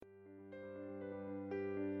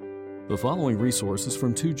The following resources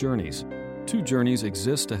from Two Journeys. Two Journeys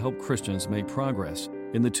exists to help Christians make progress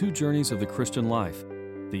in the two journeys of the Christian life,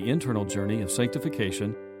 the internal journey of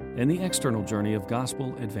sanctification and the external journey of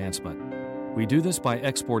gospel advancement. We do this by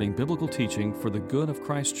exporting biblical teaching for the good of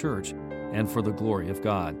Christ's church and for the glory of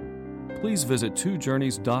God. Please visit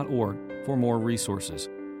twojourneys.org for more resources.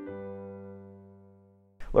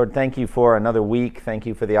 Lord, thank you for another week. Thank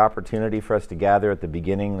you for the opportunity for us to gather at the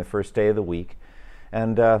beginning, the first day of the week.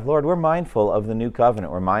 And Lord, we're mindful of the new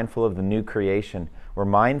covenant. We're mindful of the new creation. We're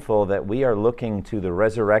mindful that we are looking to the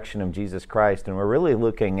resurrection of Jesus Christ, and we're really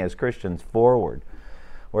looking as Christians forward.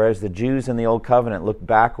 Whereas the Jews in the Old Covenant looked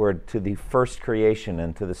backward to the first creation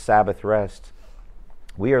and to the Sabbath rest,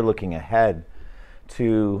 we are looking ahead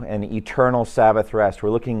to an eternal Sabbath rest. We're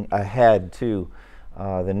looking ahead to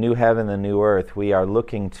the new heaven, the new earth. We are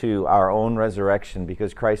looking to our own resurrection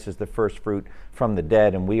because Christ is the first fruit from the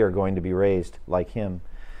dead, and we are going to be raised like Him.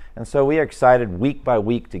 And so we are excited week by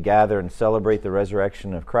week to gather and celebrate the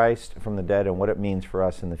resurrection of Christ from the dead and what it means for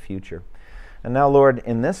us in the future. And now, Lord,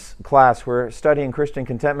 in this class, we're studying Christian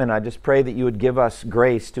contentment. I just pray that you would give us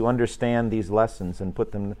grace to understand these lessons and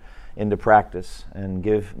put them into practice, and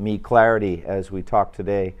give me clarity as we talk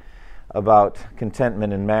today about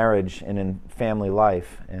contentment in marriage and in family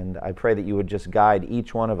life. And I pray that you would just guide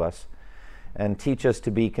each one of us and teach us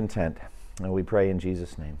to be content. And we pray in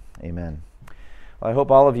Jesus' name. Amen. Well, I hope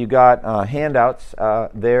all of you got handouts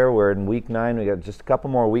there. We're in week 9. We got just a couple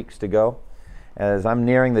more weeks to go. As I'm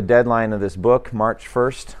nearing the deadline of this book, March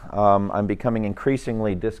 1st, I'm becoming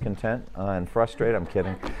increasingly discontent and frustrated. I'm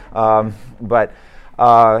kidding.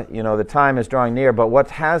 The time is drawing near. But what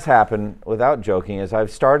has happened, without joking, is I've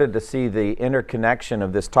started to see the interconnection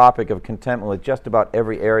of this topic of contentment with just about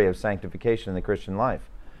every area of sanctification in the Christian life.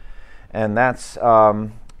 And that's,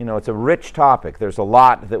 it's a rich topic. There's a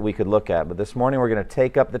lot that we could look at. But this morning we're going to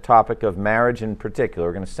take up the topic of marriage in particular.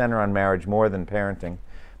 We're going to center on marriage more than parenting.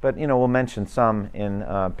 But, we'll mention some in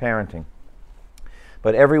parenting.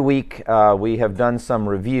 But every week we have done some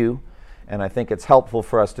review. And I think it's helpful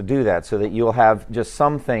for us to do that so that you'll have just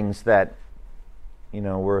some things that,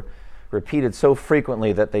 were repeated so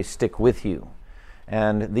frequently that they stick with you.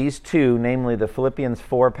 And these two, namely the Philippians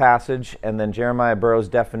 4 passage and then Jeremiah Burroughs'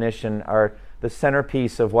 definition, are the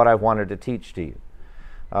centerpiece of what I've wanted to teach to you.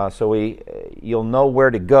 You'll know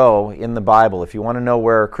where to go in the Bible. If you want to know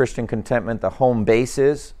where Christian contentment, the home base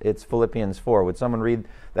is, it's Philippians 4. Would someone read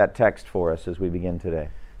that text for us as we begin today?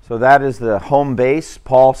 So that is the home base.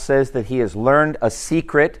 Paul says that he has learned a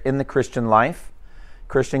secret in the Christian life.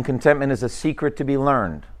 Christian contentment is a secret to be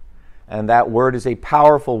learned. And that word is a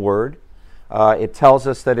powerful word. It tells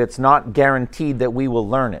us that it's not guaranteed that we will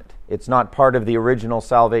learn it. It's not part of the original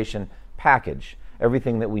salvation package.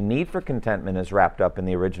 Everything that we need for contentment is wrapped up in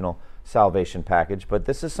the original salvation package, but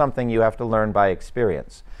this is something you have to learn by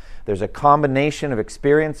experience. There's a combination of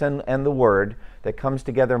experience and the Word that comes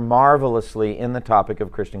together marvelously in the topic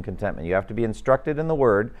of Christian contentment. You have to be instructed in the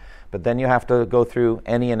Word, but then you have to go through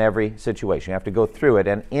any and every situation. You have to go through it,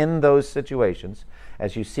 and in those situations,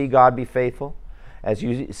 as you see God be faithful, as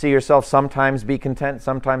you see yourself sometimes be content,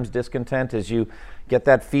 sometimes discontent, as you get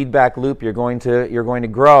that feedback loop, you're going to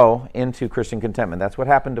grow into Christian contentment. That's what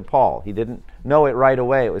happened to Paul. He didn't know it right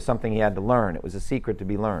away. It was something he had to learn. It was a secret to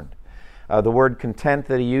be learned. The word content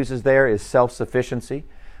that he uses there is self-sufficiency,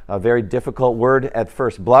 a very difficult word at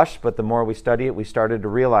first blush, but the more we study it, we started to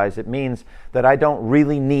realize it means that I don't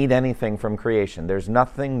really need anything from creation. There's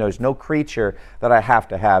no creature that I have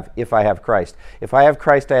to have if I have Christ. If I have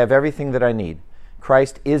Christ, I have everything that I need.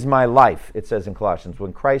 Christ is my life, it says in Colossians.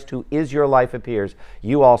 When Christ, who is your life, appears,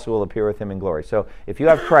 you also will appear with him in glory. So if you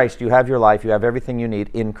have Christ, you have your life, you have everything you need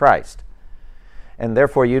in Christ. And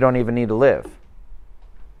therefore, you don't even need to live.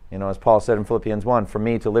 As Paul said in Philippians 1, for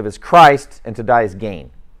me to live is Christ and to die is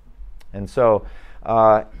gain. And so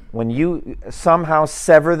when you somehow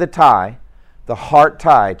sever the tie, the heart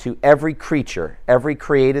tie to every creature, every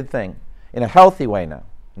created thing, in a healthy way now,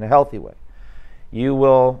 you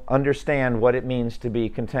will understand what it means to be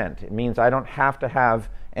content. It means I don't have to have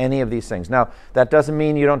any of these things. Now, that doesn't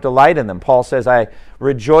mean you don't delight in them. Paul says, I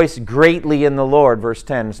rejoice greatly in the Lord, verse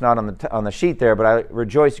 10. It's not on the sheet there, but I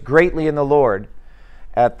rejoice greatly in the Lord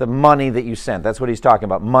at the money that you sent. That's what he's talking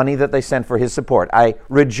about, money that they sent for his support. I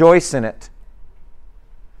rejoice in it.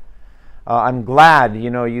 I'm glad,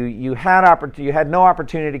 you had no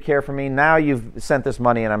opportunity to care for me. Now you've sent this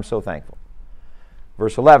money, and I'm so thankful.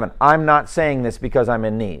 Verse 11, I'm not saying this because I'm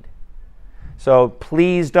in need. So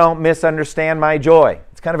please don't misunderstand my joy.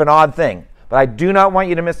 It's kind of an odd thing, but I do not want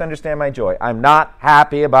you to misunderstand my joy. I'm not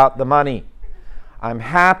happy about the money. I'm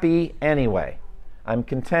happy anyway. I'm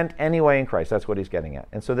content anyway in Christ. That's what he's getting at.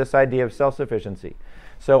 And so this idea of self-sufficiency.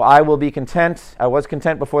 So I will be content. I was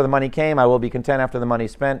content before the money came. I will be content after the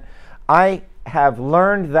money's spent. I have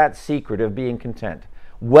learned that secret of being content.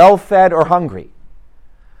 Well-fed or hungry,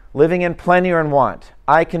 living in plenty or in want,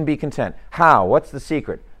 I can be content. How? What's the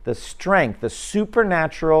secret? The strength, the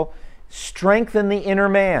supernatural strength in the inner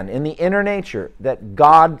man, in the inner nature that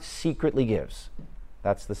God secretly gives.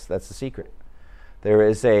 That's the secret. There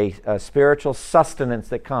is a spiritual sustenance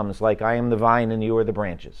that comes, like I am the vine and you are the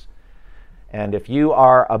branches. And if you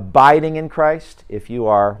are abiding in Christ, if you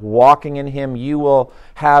are walking in him, you will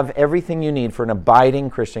have everything you need for an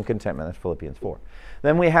abiding Christian contentment. That's Philippians 4.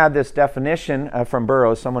 Then we had this definition from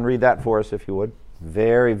Burroughs. Someone read that for us, if you would.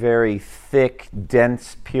 Very, very thick,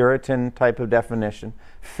 dense, Puritan type of definition,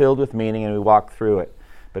 filled with meaning, and we walk through it.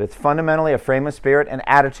 But it's fundamentally a frame of spirit, an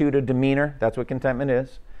attitude, a demeanor. That's what contentment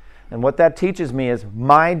is. And what that teaches me is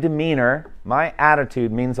my demeanor, my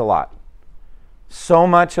attitude means a lot. So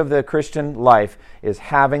much of the Christian life is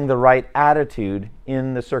having the right attitude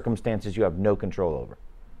in the circumstances you have no control over.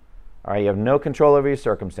 All right, you have no control over your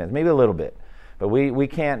circumstance, maybe a little bit. But we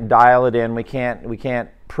can't dial it in. We can't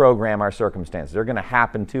program our circumstances. They're going to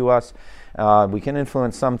happen to us. We can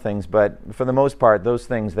influence some things, but for the most part, those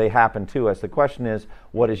things, they happen to us. The question is,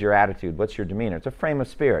 what is your attitude? What's your demeanor? It's a frame of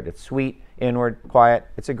spirit. It's sweet, inward, quiet.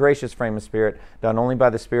 It's a gracious frame of spirit, done only by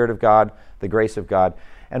the Spirit of God, the grace of God.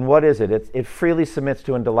 And what is it? It freely submits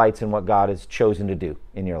to and delights in what God has chosen to do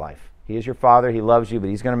in your life. He is your Father. He loves you, but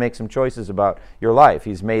he's going to make some choices about your life.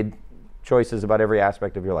 He's made choices about every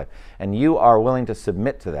aspect of your life. And you are willing to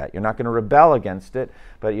submit to that. You're not going to rebel against it,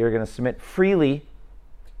 but you're going to submit freely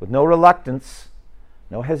with no reluctance,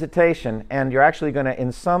 no hesitation, and you're actually going to,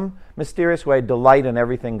 in some mysterious way, delight in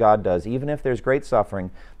everything God does. Even if there's great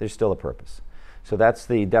suffering, there's still a purpose. So that's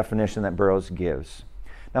the definition that Burroughs gives.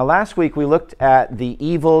 Now, last week we looked at the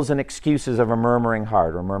evils and excuses of a murmuring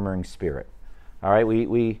heart or murmuring spirit. All right,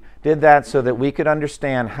 we did that so that we could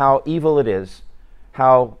understand how evil it is,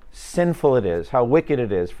 how sinful it is, how wicked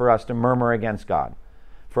it is for us to murmur against God,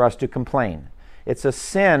 for us to complain. It's a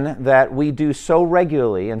sin that we do so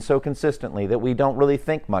regularly and so consistently that we don't really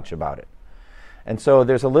think much about it. And so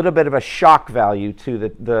there's a little bit of a shock value to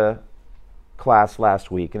the class last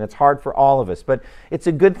week, and it's hard for all of us, but it's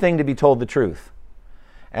a good thing to be told the truth.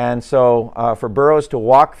 And so for Burroughs to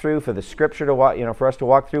walk through, for the Scripture to walk, for us to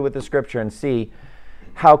walk through with the Scripture and see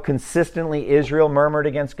how consistently Israel murmured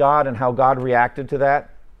against God and how God reacted to that,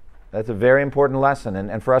 that's a very important lesson.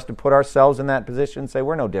 And for us to put ourselves in that position and say,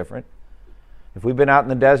 we're no different. If we've been out in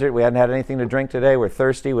the desert, we hadn't had anything to drink today, we're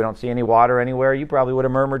thirsty, we don't see any water anywhere, you probably would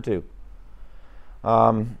have murmured too.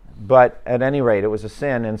 But at any rate, it was a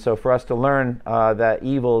sin. And so for us to learn the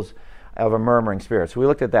evils of a murmuring spirit. So we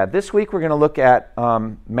looked at that. This week we're going to look at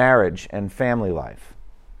marriage and family life.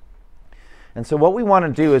 And so what we want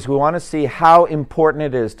to do is we want to see how important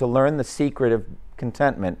it is to learn the secret of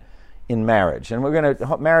contentment in marriage. And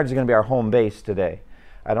marriage is going to be our home base today.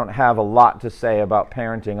 I don't have a lot to say about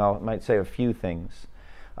parenting. I might say a few things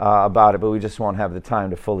about it, but we just won't have the time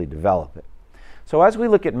to fully develop it. So as we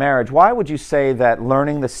look at marriage, why would you say that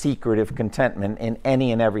learning the secret of contentment in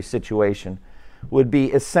any and every situation would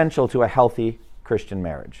be essential to a healthy Christian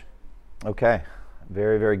marriage? Okay,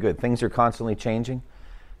 very, very good. Things are constantly changing.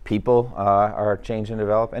 People are changing and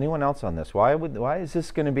develop. Anyone else on this? Why is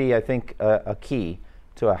this going to be, I think, a key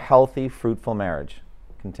to a healthy, fruitful marriage?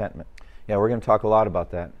 Contentment. Yeah, we're going to talk a lot about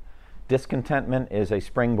that. Discontentment is a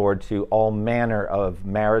springboard to all manner of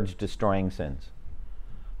marriage-destroying sins.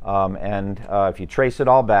 If you trace it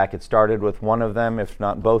all back, it started with one of them, if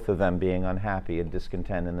not both of them, being unhappy and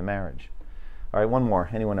discontent in the marriage. All right, one more.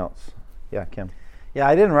 Anyone else? Yeah, Kim. Yeah,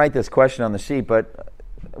 I didn't write this question on the sheet, but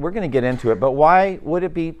we're going to get into it. But why would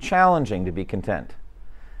it be challenging to be content?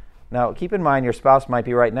 Now, keep in mind your spouse might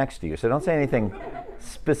be right next to you, so don't say anything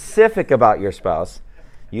specific about your spouse.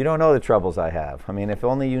 You don't know the troubles I have. I mean, if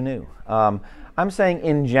only you knew. I'm saying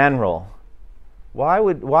in general, why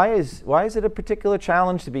is it a particular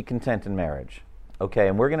challenge to be content in marriage? Okay,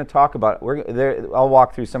 and we're going to talk about, I'll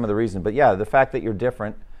walk through some of the reasons, but yeah, the fact that you're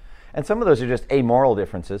different, and some of those are just amoral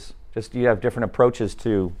differences, just you have different approaches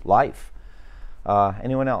to life.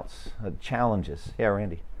 Anyone else? Challenges? Yeah,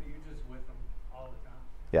 Randy. Are you just with them all the time?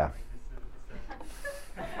 Yeah.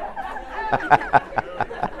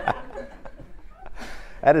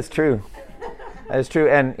 That is true. That is true.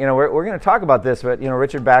 And, we're going to talk about this, but,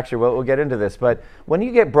 Richard Baxter, we'll get into this. But when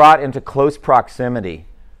you get brought into close proximity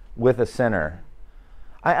with a sinner,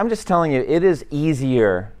 I'm just telling you, it is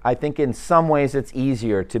easier. I think in some ways it's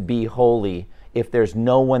easier to be holy if there's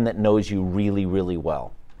no one that knows you really, really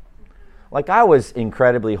well. Like, I was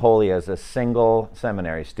incredibly holy as a single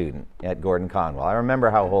seminary student at Gordon Conwell. I remember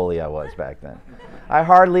how holy I was back then. I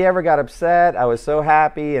hardly ever got upset. I was so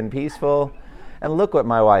happy and peaceful. And look what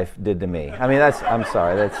my wife did to me. I mean,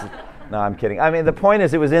 no, I'm kidding. I mean, the point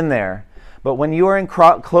is, it was in there. But when you are in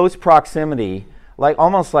close proximity, like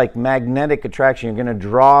almost like magnetic attraction, you're going to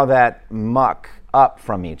draw that muck up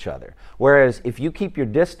from each other. Whereas if you keep your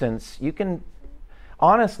distance,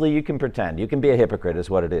 honestly, you can pretend. You can be a hypocrite is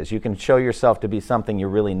what it is. You can show yourself to be something you're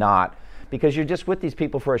really not because you're just with these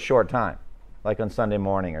people for a short time, like on Sunday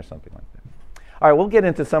morning or something like that. All right, we'll get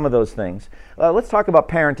into some of those things. Let's talk about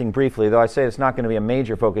parenting briefly, though I say it's not going to be a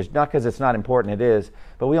major focus, not because it's not important, it is,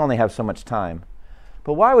 but we only have so much time.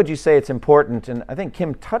 But why would you say it's important? And I think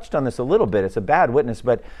Kim touched on this a little bit. It's a bad witness,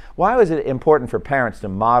 but why was it important for parents to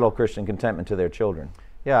model Christian contentment to their children?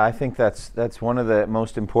 Yeah, I think that's one of the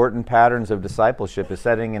most important patterns of discipleship is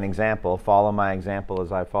setting an example. Follow my example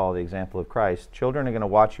as I follow the example of Christ. Children are going to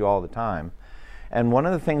watch you all the time. And one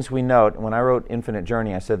of the things we note, when I wrote Infinite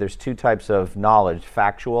Journey, I said there's two types of knowledge,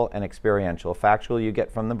 factual and experiential. Factual you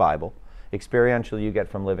get from the Bible. Experiential you get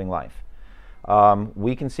from living life.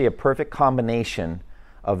 We can see a perfect combination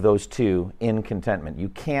of those two in contentment. You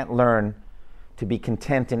can't learn to be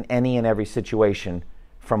content in any and every situation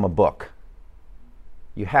from a book.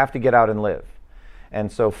 You have to get out and live.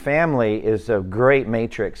 And so family is a great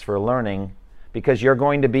matrix for learning because you're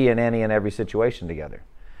going to be in any and every situation together.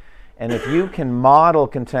 And if you can model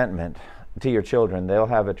contentment to your children, they'll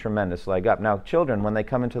have a tremendous leg up. Now, children, when they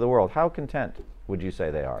come into the world, how content would you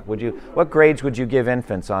say they are? What grades would you give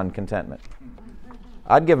infants on contentment?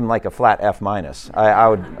 I'd give them like a flat F-.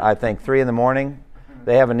 I think 3 a.m,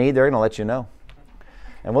 they have a need, they're going to let you know.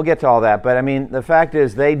 And we'll get to all that. But I mean, the fact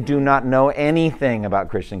is they do not know anything about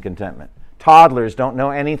Christian contentment. Toddlers don't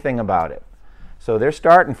know anything about it. So they're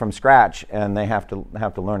starting from scratch and they have to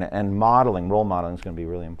learn it. And role modeling is going to be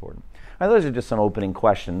really important. Now, those are just some opening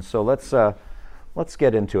questions. So let's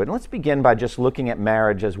get into it. And let's begin by just looking at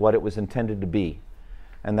marriage as what it was intended to be.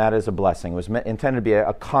 And that is a blessing. It was intended to be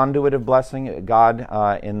a conduit of blessing. God,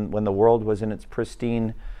 when the world was in its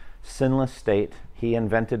pristine, sinless state, He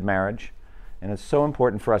invented marriage. And it's so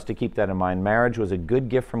important for us to keep that in mind. Marriage was a good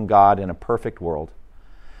gift from God in a perfect world.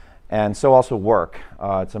 And so also work.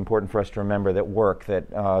 It's important for us to remember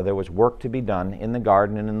that there was work to be done in the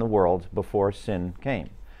garden and in the world before sin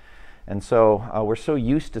came. And so we're so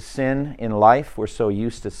used to sin in life, we're so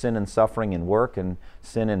used to sin and suffering in work and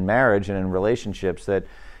sin in marriage and in relationships that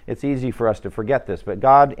it's easy for us to forget this. But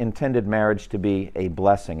God intended marriage to be a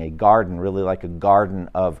blessing, a garden, really like a garden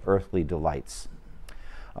of earthly delights.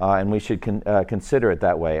 And we should consider it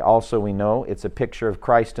that way. Also, we know it's a picture of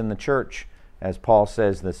Christ in the church, as Paul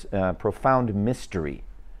says, this profound mystery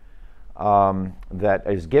that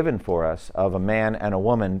is given for us of a man and a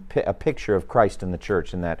woman, a picture of Christ in the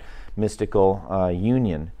church in that mystical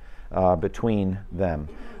union between them.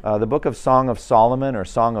 The book of Song of Solomon or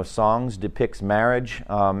Song of Songs depicts marriage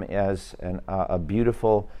as a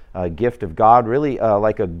beautiful gift of God, really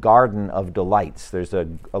like a garden of delights. There's a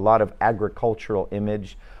lot of agricultural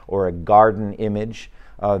image or a garden image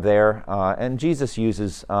there. And Jesus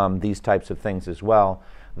uses these types of things as well,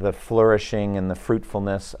 the flourishing and the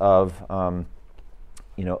fruitfulness of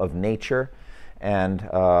nature, and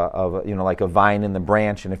like a vine in the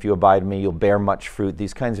branch, and if you abide in me, you'll bear much fruit.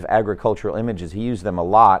 These kinds of agricultural images, he used them a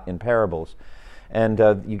lot in parables. And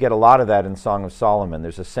you get a lot of that in Song of Solomon.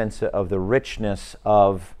 There's a sense of the richness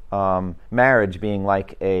of marriage being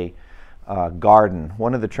like a garden.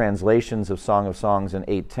 One of the translations of Song of Songs in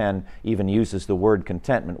 8:10 even uses the word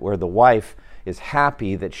contentment, where the wife is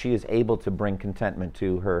happy that she is able to bring contentment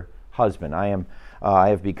to her husband. I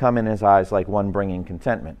have become in his eyes like one bringing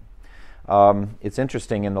contentment. It's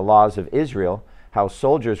interesting in the laws of Israel how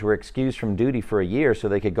soldiers were excused from duty for a year so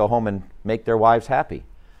they could go home and make their wives happy.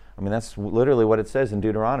 I mean, that's literally what it says in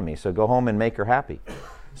Deuteronomy. So go home and make her happy.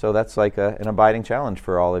 So that's like an abiding challenge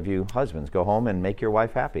for all of you husbands. Go home and make your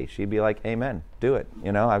wife happy. She'd be like, amen, do it.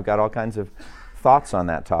 I've got all kinds of thoughts on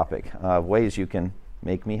that topic, ways you can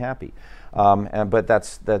make me happy. But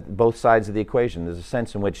that's both sides of the equation. There's a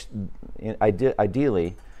sense in which,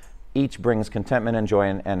 ideally, each brings contentment and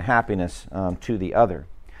joy and happiness to the other.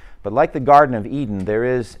 But like the Garden of Eden, there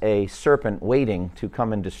is a serpent waiting to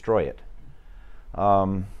come and destroy it.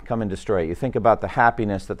 You think about the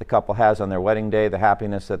happiness that the couple has on their wedding day, the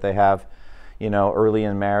happiness that they have, early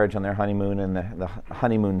in marriage on their honeymoon and the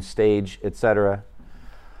honeymoon stage, etc.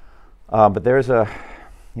 But there's a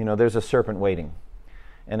serpent waiting.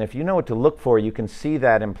 And if you know what to look for, you can see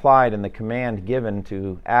that implied in the command given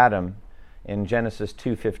to Adam in Genesis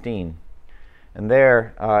 2:15. And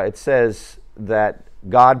there it says, that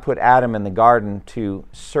God put Adam in the garden to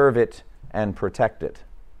serve it and protect it.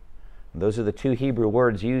 Those are the two Hebrew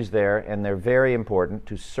words used there, and they're very important,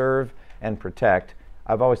 to serve and protect.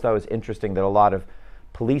 I've always thought it was interesting that a lot of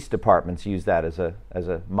police departments use that as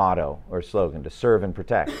a motto or slogan, to serve and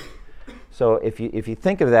protect. So if you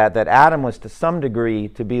think of that Adam was to some degree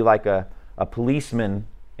to be like a policeman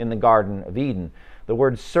in the Garden of Eden. The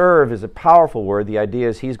word serve is a powerful word. The idea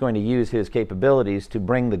is he's going to use his capabilities to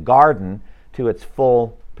bring the garden to its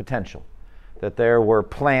full potential. That there were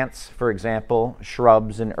plants, for example,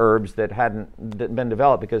 shrubs and herbs that hadn't been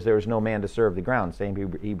developed because there was no man to serve the ground, same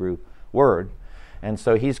Hebrew word. And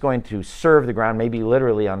so he's going to serve the ground, maybe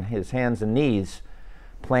literally on his hands and knees,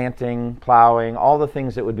 planting, plowing, all the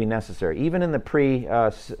things that would be necessary, even in the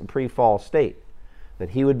pre-fall state,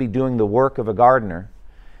 that he would be doing the work of a gardener,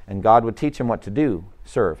 and God would teach him what to do,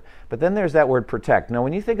 serve. But then there's that word protect. Now,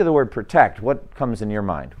 when you think of the word protect, what comes in your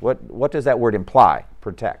mind? What does that word imply,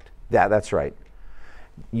 protect? Yeah, that's right.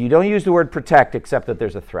 You don't use the word protect except that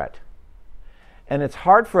there's a threat. And it's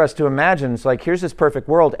hard for us to imagine, it's like, here's this perfect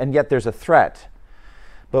world, and yet there's a threat.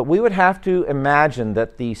 But we would have to imagine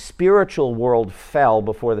that the spiritual world fell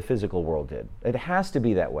before the physical world did. It has to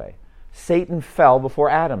be that way. Satan fell before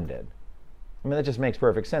Adam did. I mean, that just makes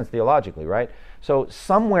perfect sense theologically, right? So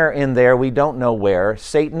somewhere in there, we don't know where,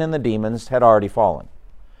 Satan and the demons had already fallen.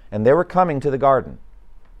 And they were coming to the garden.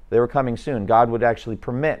 They were coming soon. God would actually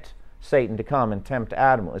permit Satan to come and tempt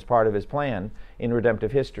Adam as part of his plan in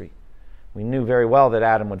redemptive history. We knew very well that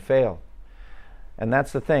Adam would fail. And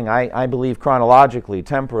that's the thing. I believe chronologically,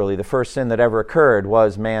 temporally, the first sin that ever occurred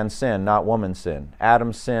was man's sin, not woman's sin.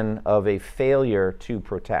 Adam's sin of a failure to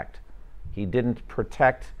protect. He didn't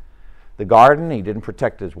protect the garden. He didn't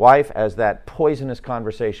protect his wife. As that poisonous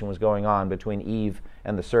conversation was going on between Eve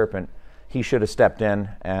and the serpent, he should have stepped in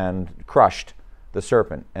and crushed the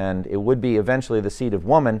serpent. And it would be eventually the seed of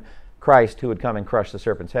woman, Christ, who would come and crush the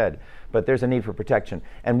serpent's head. But there's a need for protection.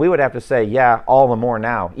 And we would have to say, yeah, all the more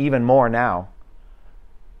now, even more now.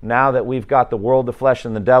 Now that we've got the world, the flesh,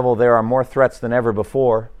 and the devil, there are more threats than ever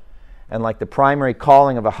before. And like the primary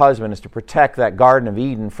calling of a husband is to protect that Garden of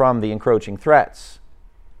Eden from the encroaching threats.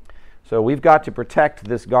 So we've got to protect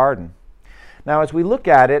this garden. Now, as we look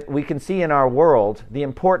at it, we can see in our world the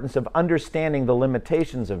importance of understanding the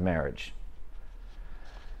limitations of marriage.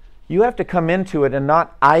 You have to come into it and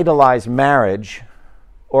not idolize marriage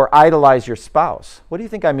or idolize your spouse. What do you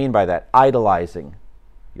think I mean by that, idolizing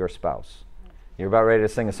your spouse? You're about ready to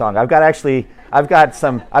sing a song. I've got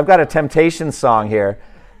a Temptations song here.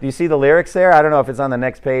 Do you see the lyrics there? I don't know if it's on the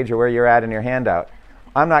next page or where you're at in your handout.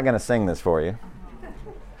 I'm not going to sing this for you.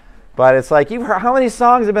 But it's like, you've heard, how many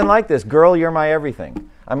songs have been like this? Girl, you're my everything.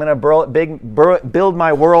 I'm going to build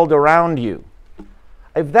my world around you.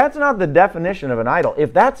 If that's not the definition of an idol,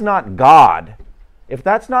 if that's not God, if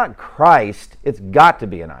that's not Christ, it's got to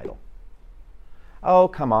be an idol. Oh,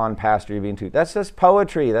 come on, Pastor, you're being too... That's just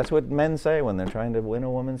poetry. That's what men say when they're trying to win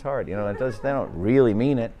a woman's heart. You know, they don't really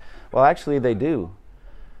mean it. Well, actually, they do.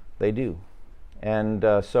 They do. And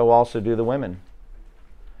so also do the women.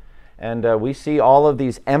 And we see all of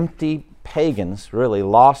these empty pagans, really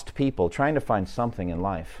lost people, trying to find something in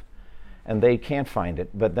life. And they can't find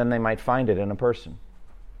it, but then they might find it in a person.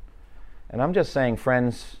 And I'm just saying,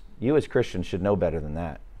 friends, you as Christians should know better than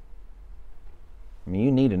that. I mean,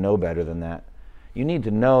 you need to know better than that. You need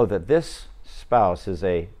to know that this spouse is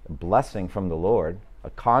a blessing from the Lord, a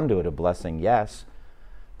conduit of blessing, yes,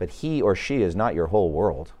 but he or she is not your whole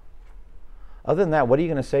world. Other than that, what are you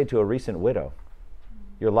going to say to a recent widow?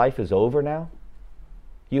 Your life is over now?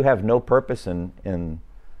 You have no purpose in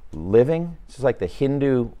living? It's just like the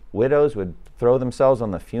Hindu widows would throw themselves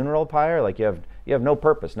on the funeral pyre, like you have no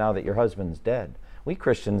purpose now that your husband's dead. We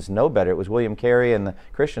Christians know better. It was William Carey and the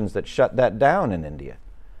Christians that shut that down in India.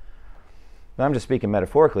 I'm just speaking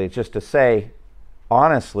metaphorically. It's just to say,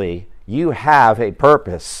 honestly, you have a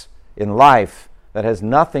purpose in life that has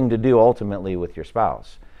nothing to do ultimately with your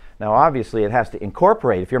spouse. Now, obviously, it has to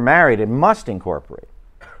incorporate. If you're married, it must incorporate.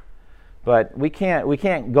 But we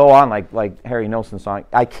can't go on like Harry Nilsson's song,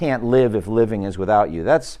 I can't live if living is without you.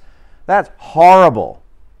 That's horrible.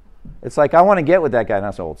 It's like, I want to get with that guy.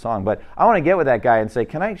 That's an old song, but I want to get with that guy and say,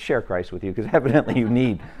 can I share Christ with you? Because evidently you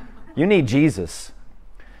need Jesus.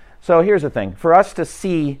 So here's the thing. For us to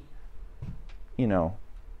see,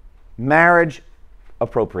 marriage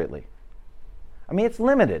appropriately, I mean, it's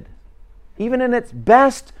limited. Even in its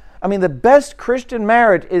best, the best Christian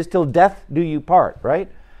marriage is till death do you part, right?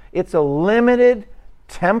 It's a limited,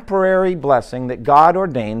 temporary blessing that God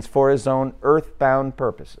ordains for his own earthbound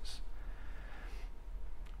purposes.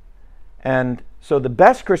 And So the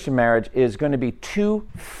best Christian marriage is going to be two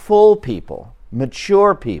full people,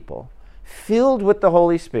 mature people, filled with the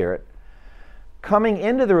Holy Spirit, coming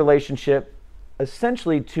into the relationship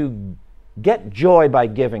essentially to get joy by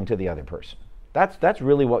giving to the other person. That's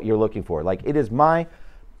really what you're looking for. Like, it is my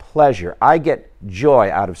pleasure. I get joy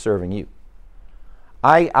out of serving you.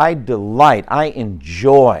 I delight. I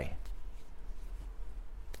enjoy.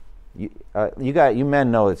 You men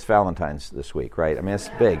know it's Valentine's this week, right? I mean, it's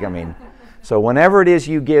big. I mean, so whenever it is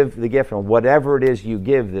you give the gift, and whatever it is you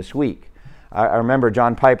give this week, I remember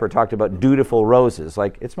John Piper talked about dutiful roses.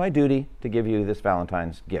 Like, it's my duty to give you this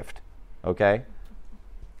Valentine's gift, okay?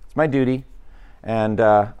 It's my duty, and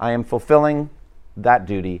I am fulfilling that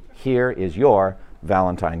duty. Here is your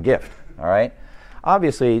Valentine gift, all right?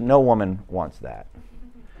 Obviously, no woman wants that.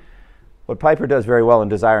 What Piper does very well in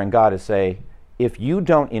Desiring God is say, if you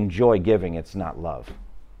don't enjoy giving, it's not love.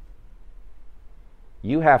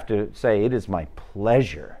 You have to say, it is my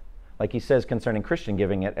pleasure. Like he says concerning Christian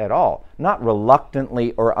giving at all. Not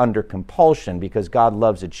reluctantly or under compulsion, because God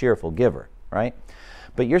loves a cheerful giver, right?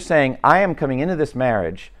 But you're saying, I am coming into this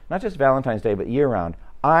marriage, not just Valentine's Day, but year-round.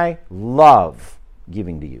 I love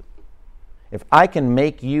giving to you. If I can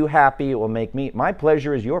make you happy, it will make me. My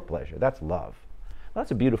pleasure is your pleasure. That's love. Well,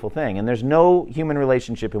 that's a beautiful thing. And there's no human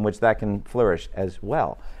relationship in which that can flourish as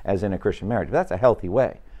well as in a Christian marriage. But that's a healthy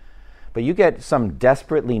way. But you get some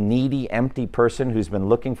desperately needy, empty person who's been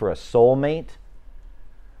looking for a soulmate,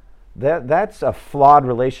 that's a flawed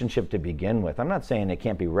relationship to begin with. I'm not saying it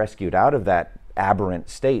can't be rescued out of that aberrant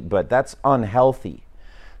state, but that's unhealthy.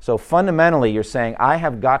 So fundamentally, you're saying, I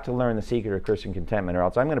have got to learn the secret of Christian contentment, or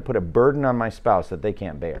else I'm going to put a burden on my spouse that they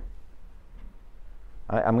can't bear.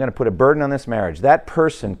 I'm going to put a burden on this marriage. That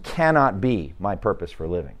person cannot be my purpose for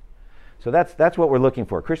living. So that's what we're looking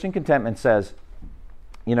for. Christian contentment says,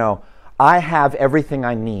 I have everything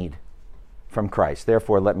I need from Christ.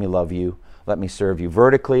 Therefore, let me love you. Let me serve you.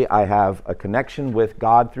 Vertically, I have a connection with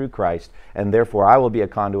God through Christ, and therefore I will be a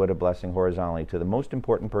conduit of blessing horizontally to the most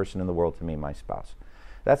important person in the world to me, my spouse.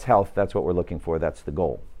 That's health. That's what we're looking for. That's the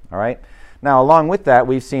goal. All right? Now, along with that,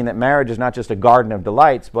 we've seen that marriage is not just a garden of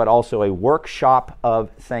delights, but also a workshop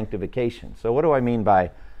of sanctification. So what do I mean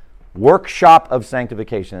by workshop of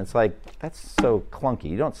sanctification? It's like, that's so clunky.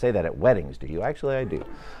 You don't say that at weddings, do you? Actually, I do.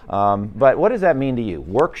 But what does that mean to you?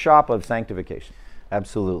 Workshop of sanctification.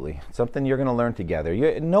 Absolutely. Something you're going to learn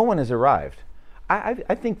together. No one has arrived. I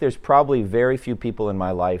think there's probably very few people in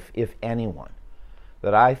my life, if anyone,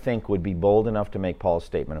 that I think would be bold enough to make Paul's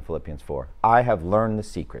statement in Philippians 4. I have learned the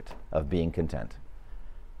secret of being content.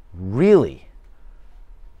 Really?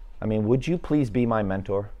 I mean, would you please be my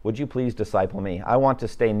mentor? Would you please disciple me? I want to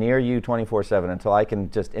stay near you 24/7 until I can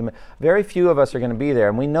just... Very few of us are going to be there,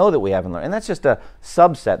 and we know that we haven't learned. And that's just a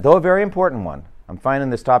subset, though a very important one. I'm finding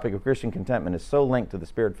this topic of Christian contentment is so linked to the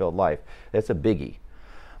Spirit-filled life. It's a biggie.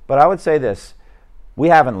 But I would say this. We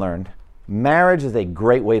haven't learned. Marriage is a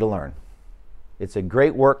great way to learn. It's a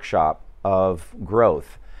great workshop of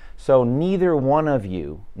growth. So neither one of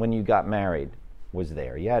you, when you got married, was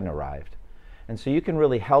there. You hadn't arrived. And so you can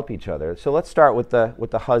really help each other. So let's start with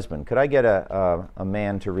the husband. Could I get a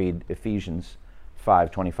man to read Ephesians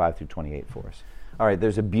 5:25 through 28 for us? All right,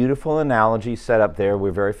 there's a beautiful analogy set up there.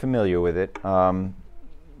 We're very familiar with it.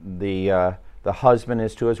 The husband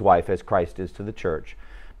is to his wife as Christ is to the church.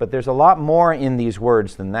 But there's a lot more in these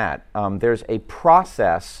words than that. There's a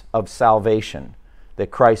process of salvation that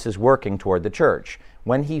Christ is working toward the church.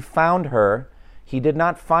 When he found her, he did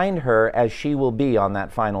not find her as she will be on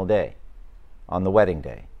that final day, on the wedding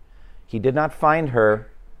day. He did not find her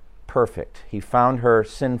perfect. He found her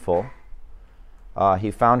sinful. He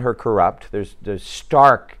found her corrupt. There's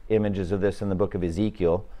stark images of this in the book of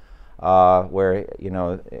Ezekiel, where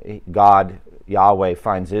God, Yahweh,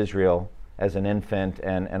 finds Israel as an infant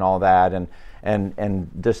and all that, and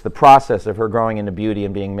just the process of her growing into beauty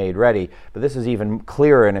and being made ready. But this is even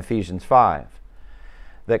clearer in Ephesians 5,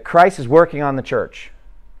 that Christ is working on the church.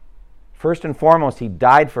 First and foremost, he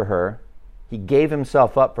died for her. He gave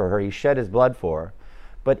himself up for her. He shed his blood for her.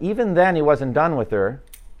 But even then, he wasn't done with her.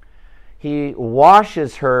 He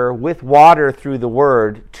washes her with water through the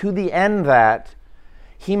word to the end that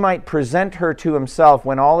he might present her to himself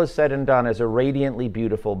when all is said and done as a radiantly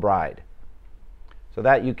beautiful bride. So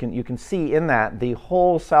that you can see in that the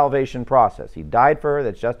whole salvation process. He died for her,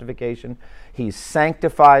 that's justification. He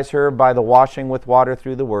sanctifies her by the washing with water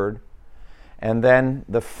through the word. And then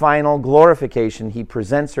the final glorification, he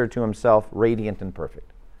presents her to himself radiant and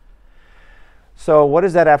perfect. So what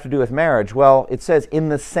does that have to do with marriage? Well, it says in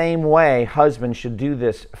the same way husbands should do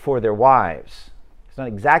this for their wives. It's not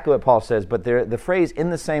exactly what Paul says, but the phrase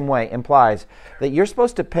 "in the same way" implies that you're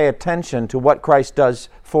supposed to pay attention to what Christ does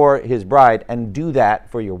for his bride and do that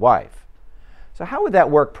for your wife. So how would that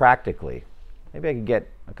work practically? Maybe I could get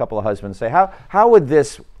a couple of husbands to say, how would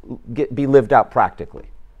this be lived out practically?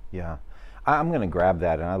 Yeah, I'm going to grab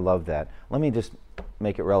that, and I love that. Let me just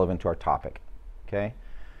make it relevant to our topic, okay?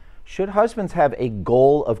 Should husbands have a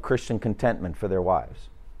goal of Christian contentment for their wives?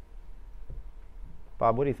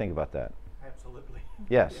 Bob, what do you think about that? Absolutely.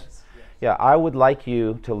 Yes. Yeah, I would like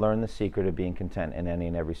you to learn the secret of being content in any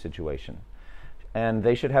and every situation. And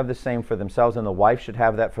they should have the same for themselves, and the wife should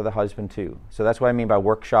have that for the husband too. So that's what I mean by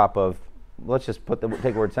workshop of, let's just take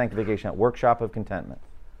the word sanctification out, workshop of contentment.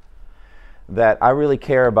 That I really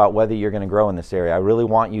care about whether you're going to grow in this area. I really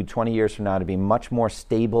want you 20 years from now to be a much more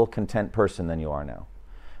stable, content person than you are now.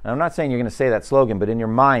 And I'm not saying you're going to say that slogan, but in your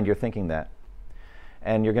mind you're thinking that.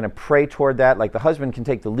 And you're going to pray toward that. Like the husband can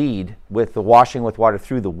take the lead with the washing with water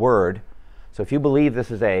through the Word. So if you believe this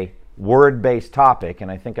is a Word-based topic, and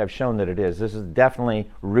I think I've shown that it is, this is definitely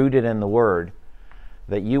rooted in the Word,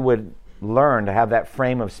 that you would learn to have that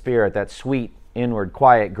frame of spirit, that sweet, inward,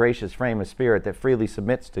 quiet, gracious frame of spirit that freely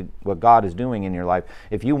submits to what God is doing in your life.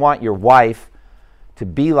 If you want your wife to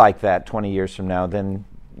be like that 20 years from now, then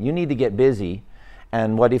you need to get busy.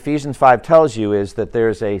 And what Ephesians 5 tells you is that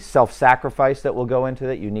there's a self-sacrifice that will go into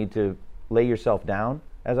it. You need to lay yourself down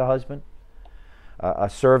as a husband. A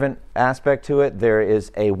servant aspect to it. There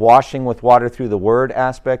is a washing with water through the Word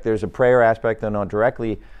aspect. There's a prayer aspect, though not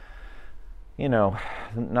directly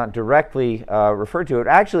referred to. It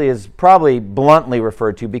actually is probably bluntly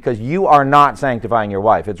referred to because you are not sanctifying your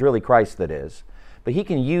wife. It's really Christ that is. But he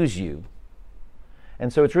can use you.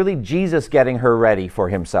 And so it's really Jesus getting her ready for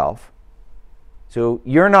himself. So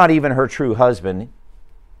you're not even her true husband.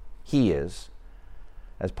 He is.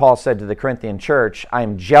 As Paul said to the Corinthian church, I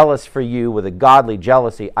am jealous for you with a godly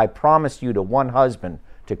jealousy. I promised you to one husband,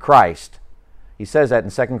 to Christ. He says that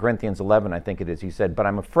in 2 Corinthians 11, I think it is. He said, but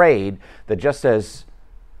I'm afraid that just as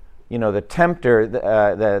the tempter,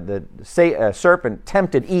 the serpent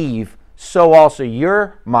tempted Eve, so also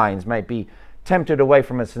your minds might be tempted away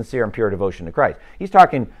from a sincere and pure devotion to Christ.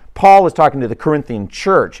 Paul was talking to the Corinthian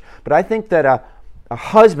church, but I think that a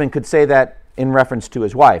husband could say that in reference to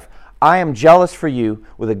his wife. I am jealous for you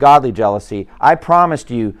with a godly jealousy. I promised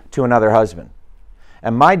you to another husband.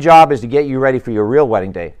 And my job is to get you ready for your real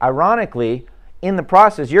wedding day. Ironically, in the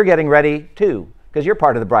process, you're getting ready too, because you're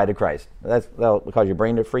part of the bride of Christ. That'll cause your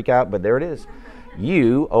brain to freak out, but there it is.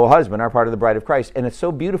 You, O husband, are part of the bride of Christ. And it's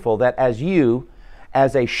so beautiful that as you,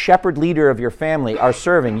 as a shepherd leader of your family, are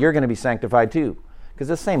serving, you're going to be sanctified too, because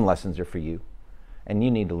the same lessons are for you, and you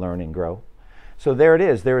need to learn and grow. So there it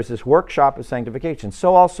is. There is this workshop of sanctification.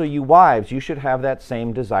 So also you wives, you should have that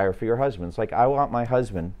same desire for your husbands. Like, I want my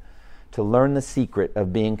husband to learn the secret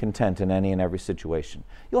of being content in any and every situation.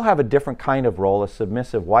 You'll have a different kind of role, a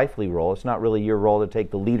submissive wifely role. It's not really your role to take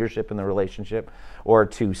the leadership in the relationship or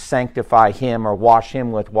to sanctify him or wash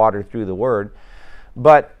him with water through the Word.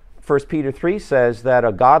 But 1 Peter 3 says that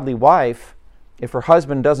a godly wife, if her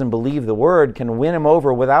husband doesn't believe the Word, can win him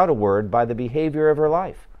over without a word by the behavior of her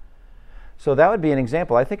life. So that would be an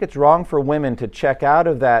example. I think it's wrong for women to check out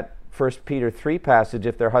of that 1 Peter 3 passage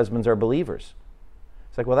if their husbands are believers.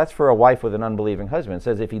 It's like, well, that's for a wife with an unbelieving husband. It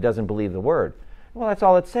says if he doesn't believe the Word. Well, that's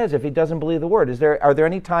all it says, if he doesn't believe the Word. Are there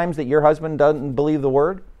any times that your husband doesn't believe the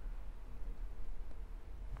Word?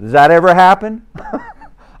 Does that ever happen?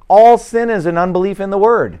 All sin is an unbelief in the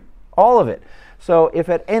Word. All of it. So if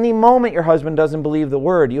at any moment your husband doesn't believe the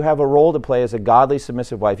Word, you have a role to play as a godly,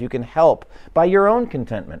 submissive wife. You can help by your own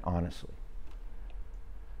contentment, honestly.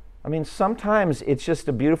 I mean, sometimes it's just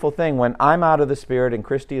a beautiful thing when I'm out of the Spirit and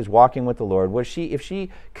Christy is walking with the Lord. If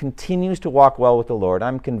she continues to walk well with the Lord,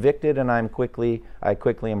 I'm convicted and I quickly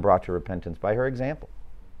am brought to repentance by her example.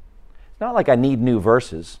 It's not like I need new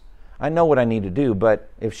verses. I know what I need to do,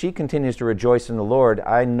 but if she continues to rejoice in the Lord,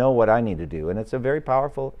 I know what I need to do, and it's a very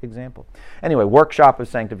powerful example. Anyway, workshop of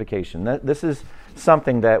sanctification. This is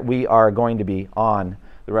something that we are going to be on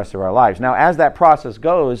the rest of our lives. Now, as that process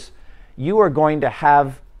goes, you are going to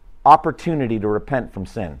have opportunity to repent from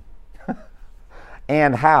sin.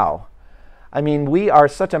 And how? I mean, we are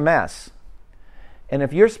such a mess. And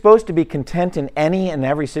if you're supposed to be content in any and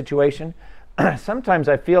every situation, sometimes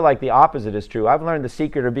I feel like the opposite is true. I've learned the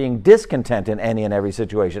secret of being discontent in any and every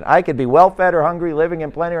situation. I could be well-fed or hungry, living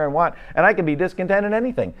in plenty or in want, and I can be discontent in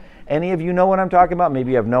anything. Any of you know what I'm talking about?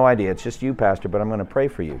 Maybe you have no idea. It's just you, Pastor, but I'm going to pray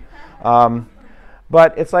for you.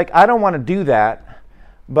 But it's like, I don't want to do that,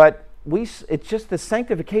 but it's just the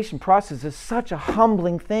sanctification process is such a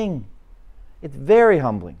humbling thing. It's very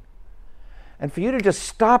humbling. And for you to just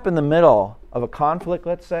stop in the middle of a conflict,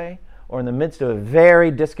 let's say, or in the midst of a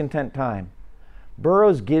very discontent time,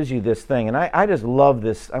 Burroughs gives you this thing, and I just love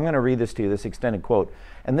this. I'm going to read this to you, this extended quote.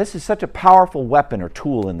 And this is such a powerful weapon or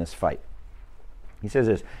tool in this fight. He says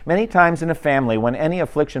this, many times in a family, when any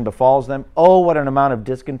affliction befalls them, oh, what an amount of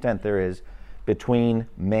discontent there is between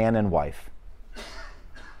man and wife.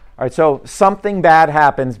 All right, so something bad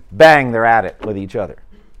happens, bang, they're at it with each other.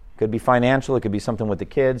 Could be financial, it could be something with the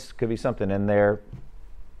kids, could be something in there.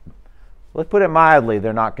 Let's put it mildly,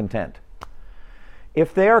 they're not content.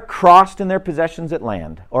 If they are crossed in their possessions at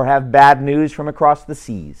land, or have bad news from across the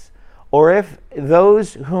seas, or if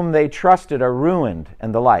those whom they trusted are ruined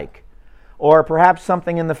and the like, or perhaps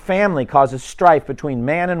something in the family causes strife between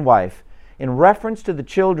man and wife in reference to the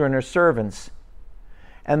children or servants,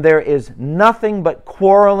 and there is nothing but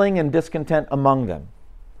quarreling and discontent among them.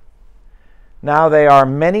 Now they are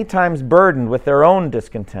many times burdened with their own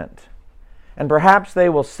discontent, and perhaps they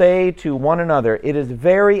will say to one another, it is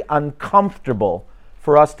very uncomfortable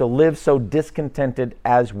for us to live so discontented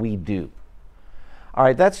as we do. All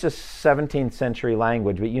right, that's just 17th century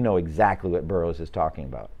language, but you know exactly what Burroughs is talking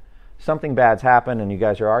about. Something bad's happened and you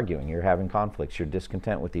guys are arguing, you're having conflicts, you're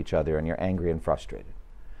discontent with each other, and you're angry and frustrated.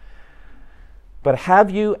 But have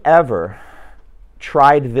you ever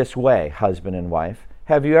tried this way, husband and wife?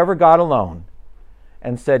 Have you ever got alone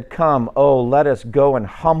and said, come, oh, let us go and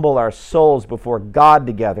humble our souls before God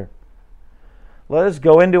together. Let us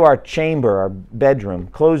go into our chamber, our bedroom,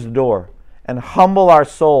 close the door, and humble our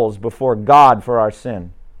souls before God for our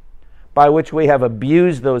sin, by which we have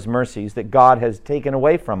abused those mercies that God has taken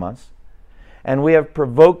away from us, and we have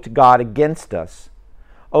provoked God against us.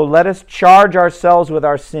 Oh, let us charge ourselves with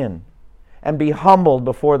our sin, and be humbled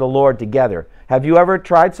before the Lord together. Have you ever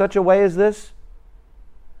tried such a way as this?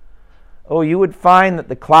 Oh, you would find that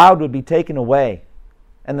the cloud would be taken away,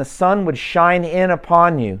 and the sun would shine in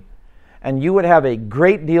upon you, and you would have a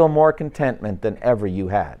great deal more contentment than ever you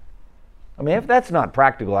had. I mean, if that's not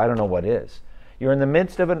practical, I don't know what is. You're in the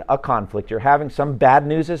midst of a conflict. You're having some bad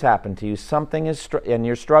news has happened to you. Something is, and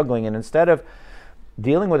you're struggling. And instead of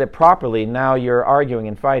dealing with it properly, now you're arguing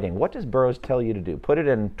and fighting. What does Burroughs tell you to do? Put it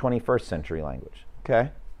in 21st century language.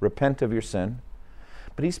 Okay? Repent of your sin.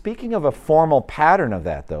 But he's speaking of a formal pattern of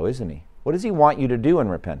that, though, isn't he? What does he want you to do in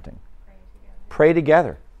repenting? Pray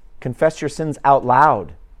together. Confess your sins out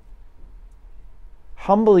loud.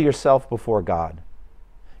 Humble yourself before God.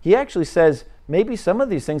 He actually says, maybe some of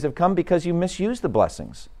these things have come because you misused the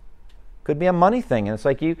blessings. Could be a money thing, and it's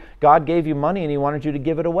like God gave you money and he wanted you to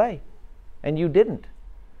give it away, and you didn't.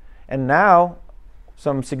 And now,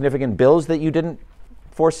 some significant bills that you didn't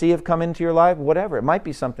foresee have come into your life, whatever. It might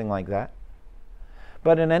be something like that.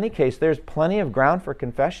 But in any case, there's plenty of ground for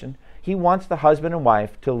confession. He wants the husband and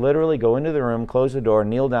wife to literally go into the room, close the door,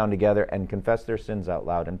 kneel down together, and confess their sins out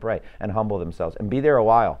loud and pray and humble themselves and be there a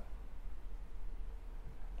while.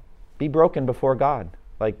 Be broken before God.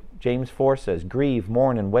 Like James 4 says, grieve,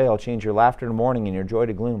 mourn, and wail, change your laughter to mourning and your joy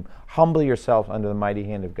to gloom. Humble yourself under the mighty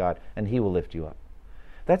hand of God, and he will lift you up.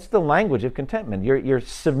 That's the language of contentment. You're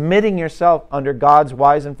submitting yourself under God's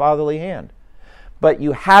wise and fatherly hand. But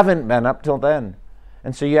you haven't been up till then.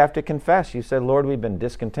 And so you have to confess. You said, Lord, we've been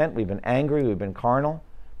discontent, we've been angry, we've been carnal.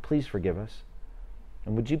 Please forgive us.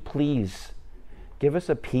 And would you please give us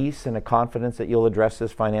a peace and a confidence that you'll address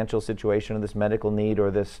this financial situation or this medical need or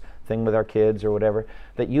this thing with our kids or whatever,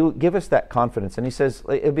 that you give us that confidence. And he says,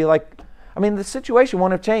 it'd be like, the situation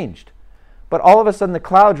won't have changed. But all of a sudden the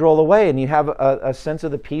clouds roll away and you have a sense of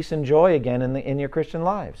the peace and joy again in your Christian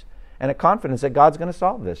lives. And a confidence that God's going to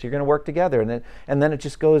solve this. You're going to work together. And then it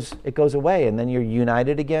just goes away. And then you're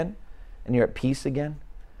united again. And you're at peace again.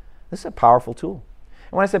 This is a powerful tool.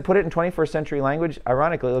 And when I said put it in 21st century language,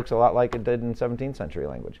 ironically, it looks a lot like it did in 17th century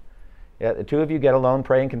language. Yeah, the two of you get alone,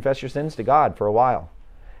 pray, and confess your sins to God for a while.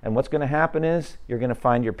 And what's going to happen is you're going to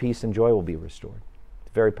find your peace and joy will be restored.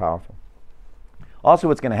 It's very powerful. Also,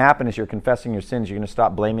 what's going to happen is you're confessing your sins. You're going to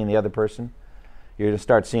stop blaming the other person. You're going to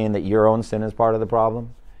start seeing that your own sin is part of the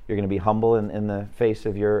problem. You're going to be humble in the face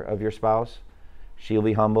of your spouse. She'll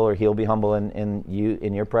be humble or he'll be humble in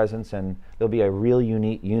your presence, and there'll be a real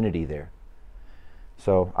unity there.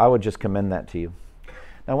 So I would just commend that to you.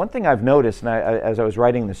 Now, one thing I've noticed, and as I was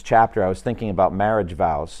writing this chapter, I was thinking about marriage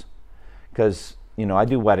vows, because I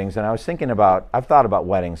do weddings, and I've thought about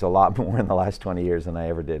weddings a lot more in the last 20 years than I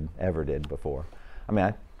ever did before.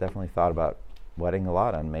 I definitely thought about wedding a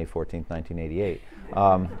lot on May 14th, 1988.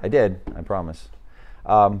 I did, I promise.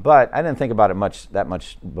 But I didn't think about it that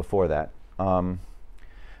much before that.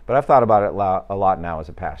 But I've thought about it a lot now as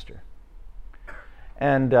a pastor.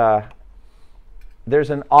 And there's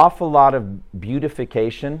an awful lot of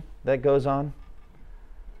beautification that goes on.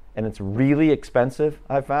 And it's really expensive,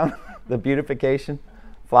 I found, the beautification,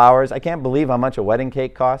 flowers. I can't believe how much a wedding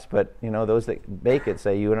cake costs, but those that bake it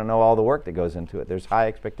say you don't know all the work that goes into it. There's high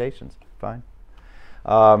expectations. Fine.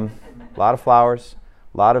 A lot of flowers,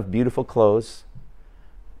 a lot of beautiful clothes.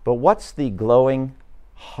 But what's the glowing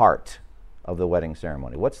heart of the wedding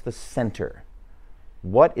ceremony? What's the center?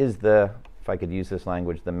 What is the, if I could use this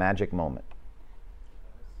language, the magic moment?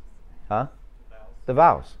 Huh? The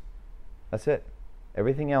vows. That's it.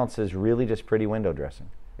 Everything else is really just pretty window dressing.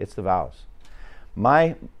 It's the vows.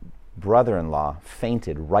 My brother-in-law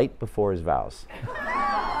fainted right before his vows.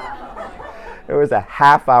 There was a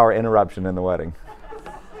half-hour interruption in the wedding.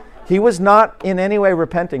 He was not in any way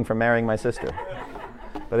repenting for marrying my sister.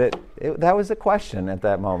 But that was a question at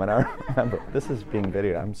that moment. I remember, this is being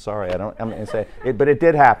videoed. I'm sorry, I'm going to say it, but it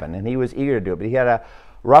did happen, and he was eager to do it. But he had a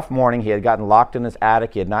rough morning. He had gotten locked in his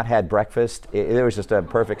attic. He had not had breakfast. There was just a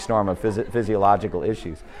perfect storm of physiological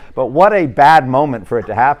issues. But what a bad moment for it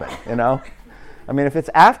to happen, I mean, if it's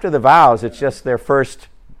after the vows, it's just their first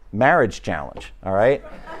marriage challenge, all right?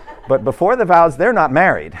 But before the vows, they're not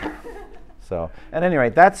married. So, at any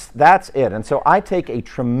rate, that's it. And so I take a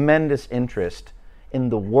tremendous interest in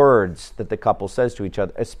the words that the couple says to each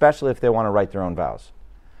other, especially if they want to write their own vows.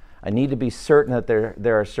 I need to be certain that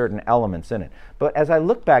there are certain elements in it. But as I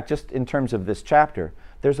look back, just in terms of this chapter,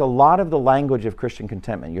 there's a lot of the language of Christian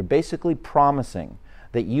contentment. You're basically promising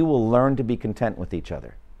that you will learn to be content with each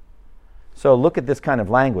other. So look at this kind of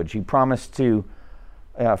language. You promise to,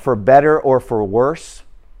 for better or for worse.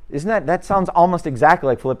 That sounds almost exactly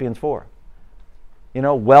like Philippians 4.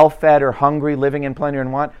 Well-fed or hungry, living in plenty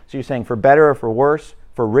and want. So you're saying for better or for worse,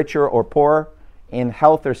 for richer or poorer, in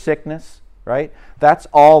health or sickness, right? That's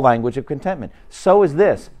all language of contentment. So is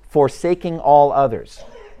this, forsaking all others.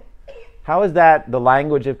 How is that the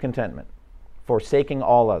language of contentment? Forsaking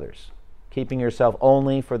all others. Keeping yourself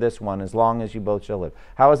only for this one as long as you both shall live.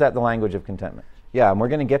 How is that the language of contentment? Yeah, and we're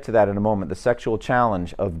going to get to that in a moment, the sexual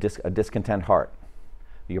challenge of a discontent heart.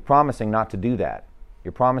 You're promising not to do that.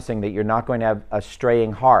 You're promising that you're not going to have a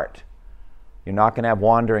straying heart. You're not going to have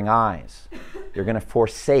wandering eyes. You're going to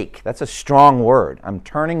forsake. That's a strong word. I'm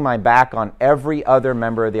turning my back on every other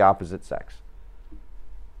member of the opposite sex.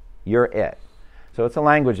 You're it. So it's a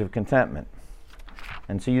language of contentment.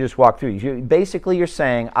 And so you just walk through. Basically, you're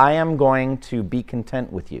saying, I am going to be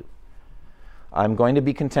content with you. I'm going to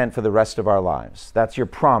be content for the rest of our lives. That's your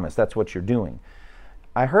promise. That's what you're doing.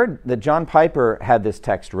 I heard that John Piper had this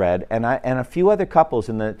text read, and a few other couples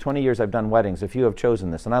in the 20 years I've done weddings, a few have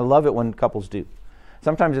chosen this, and I love it when couples do.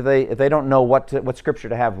 Sometimes if they don't know what scripture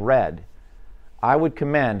to have read, I would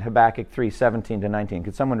commend Habakkuk 3:17-19.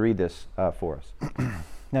 Could someone read this for us?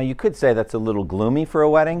 Now, you could say that's a little gloomy for a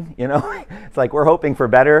wedding, It's like we're hoping for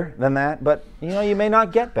better than that, but, you may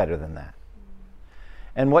not get better than that.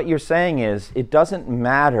 And what you're saying is, it doesn't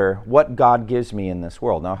matter what God gives me in this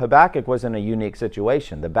world. Now, Habakkuk was in a unique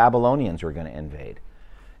situation. The Babylonians were going to invade.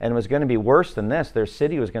 And it was going to be worse than this. Their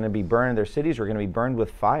city was going to be burned. Their cities were going to be burned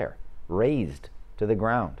with fire, razed to the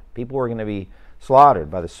ground. People were going to be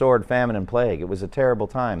slaughtered by the sword, famine, and plague. It was a terrible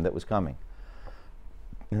time that was coming.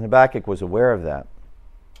 And Habakkuk was aware of that.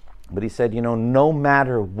 But he said, no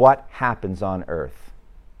matter what happens on earth,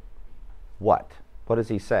 what does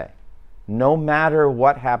he say? No matter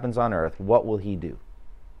what happens on earth, what will he do?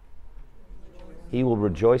 He will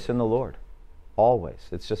rejoice in the Lord. Always.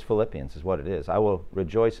 It's just Philippians is what it is. I will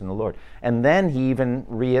rejoice in the Lord. And then he even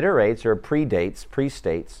reiterates or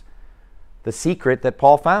prestates the secret that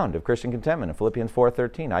Paul found of Christian contentment in Philippians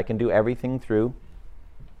 4:13. I can do everything through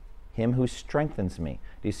him who strengthens me.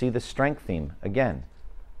 Do you see the strength theme again?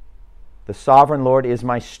 The sovereign Lord is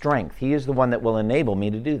my strength. He is the one that will enable me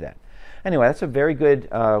to do that. Anyway, that's a very good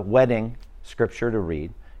wedding scripture to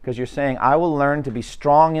read, because you're saying, I will learn to be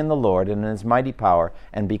strong in the Lord and in his mighty power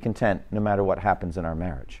and be content no matter what happens in our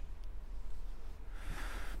marriage.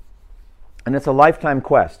 And it's a lifetime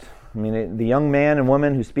quest. I mean, the young man and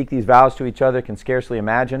woman who speak these vows to each other can scarcely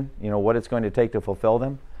imagine, what it's going to take to fulfill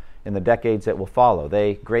them in the decades that will follow.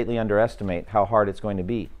 They greatly underestimate how hard it's going to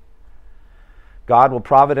be. God will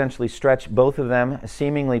providentially stretch both of them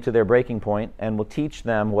seemingly to their breaking point and will teach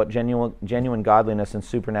them what genuine godliness and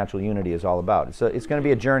supernatural unity is all about. It's going to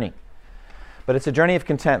be a journey. But it's a journey of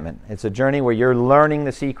contentment. It's a journey where you're learning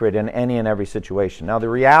the secret in any and every situation. Now, the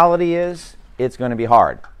reality is it's going to be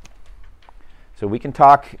hard. So we can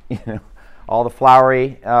talk, all the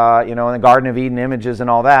flowery, in the Garden of Eden images and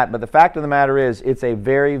all that, but the fact of the matter is it's a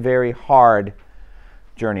very, very hard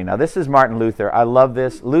journey. Now, this is Martin Luther. I love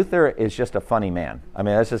this. Luther is just a funny man. I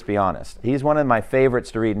mean, let's just be honest. He's one of my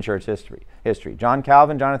favorites to read in church history. John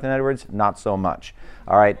Calvin, Jonathan Edwards, not so much.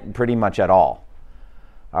 All right, pretty much at all.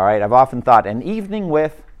 All right, I've often thought an evening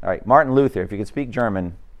with, all right, Martin Luther, if you could speak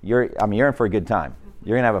German, you're in for a good time.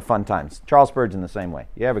 You're going to have a fun time. Charles Spurgeon the same way.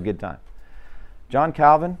 You have a good time. John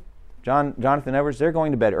Calvin, Jonathan Edwards, they're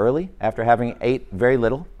going to bed early after having ate very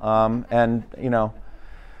little. And,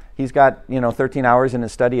 he's got, 13 hours in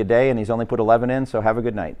his study a day, and he's only put 11 in, so have a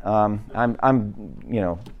good night.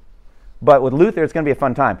 But with Luther, it's going to be a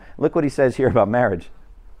fun time. Look what he says here about marriage.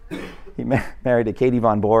 He married a Katie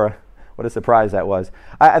von Bora. What a surprise that was.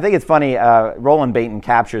 I think it's funny, Roland Bainton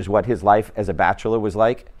captures what his life as a bachelor was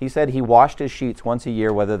like. He said he washed his sheets once a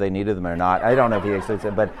year, whether they needed them or not. I don't know if he actually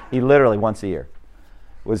said, but he literally once a year.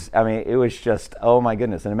 It was just, oh my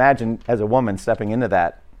goodness. And imagine as a woman stepping into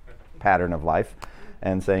that pattern of life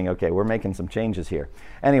and saying, okay, we're making some changes here.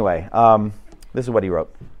 Anyway, this is what he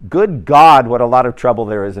wrote. Good God, what a lot of trouble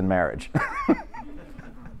there is in marriage.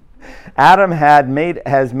 Adam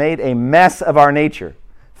has made a mess of our nature.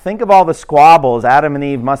 Think of all the squabbles Adam and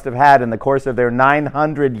Eve must have had in the course of their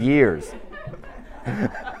 900 years.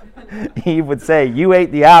 Eve would say, you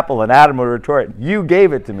ate the apple, and Adam would retort, you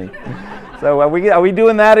gave it to me. So are we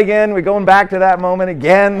doing that again? We're going back to that moment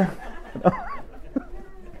again?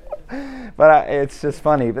 But it's just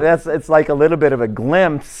funny. But it's like a little bit of a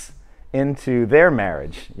glimpse into their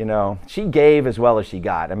marriage. She gave as well as she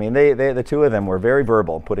got. I mean, the two of them were very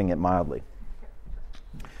verbal, putting it mildly.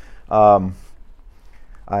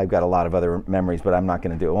 I've got a lot of other memories, but I'm not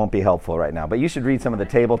going to do it. It won't be helpful right now. But you should read some of the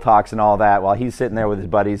table talks and all that while he's sitting there with his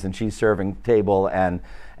buddies and she's serving table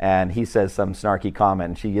and he says some snarky comment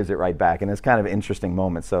and she gives it right back. And it's kind of an interesting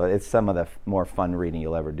moment. So it's some of the more fun reading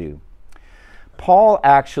you'll ever do. Paul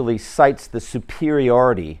actually cites the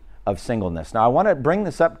superiority of singleness. Now, I want to bring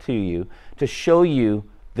this up to you to show you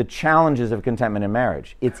the challenges of contentment in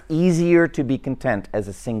marriage. It's easier to be content as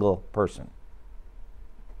a single person.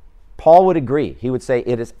 Paul would agree. He would say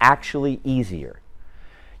it is actually easier.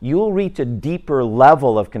 You'll reach a deeper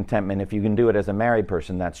level of contentment if you can do it as a married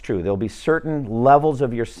person. That's true. There'll be certain levels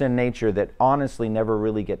of your sin nature that honestly never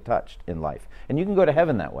really get touched in life. And you can go to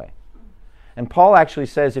heaven that way. And Paul actually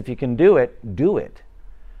says if you can do it, do it.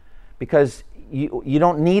 Because you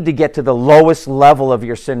don't need to get to the lowest level of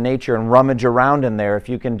your sin nature and rummage around in there. If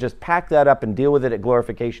you can just pack that up and deal with it at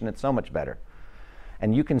glorification, it's so much better.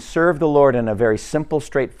 And you can serve the Lord in a very simple,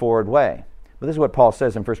 straightforward way. But this is what Paul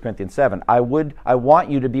says in 1 Corinthians 7. I want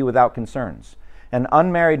you to be without concerns. An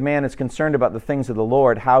unmarried man is concerned about the things of the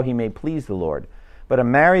Lord, how he may please the Lord. But a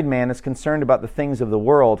married man is concerned about the things of the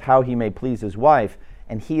world, how he may please his wife,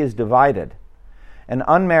 and he is divided. An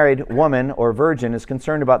unmarried woman or virgin is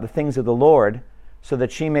concerned about the things of the Lord, so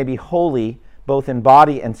that she may be holy both in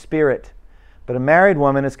body and spirit. But a married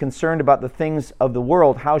woman is concerned about the things of the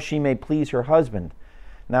world, how she may please her husband.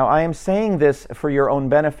 Now, I am saying this for your own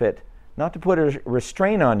benefit, not to put a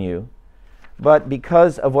restraint on you, but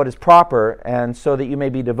because of what is proper, and so that you may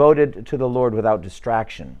be devoted to the Lord without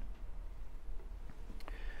distraction.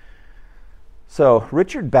 So,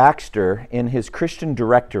 Richard Baxter, in his Christian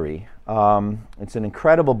Directory, it's an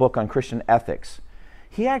incredible book on Christian ethics.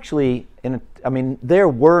 He actually, there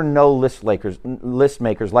were no list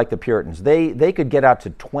makers like the Puritans. They could get out to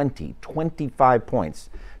 20, 25 points.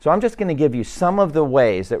 So I'm just going to give you some of the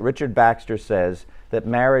ways that Richard Baxter says that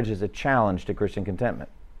marriage is a challenge to Christian contentment.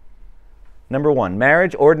 Number one,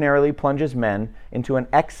 marriage ordinarily plunges men into an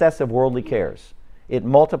excess of worldly cares. It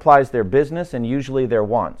multiplies their business and usually their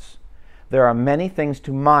wants. There are many things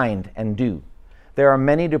to mind and do. There are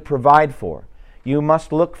many to provide for. You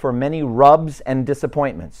must look for many rubs and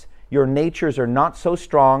disappointments. Your natures are not so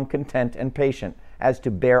strong, content, and patient as to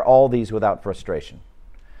bear all these without frustration.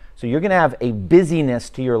 So you're going to have a busyness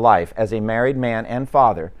to your life as a married man and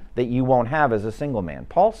father that you won't have as a single man.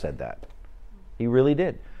 Paul said that. He really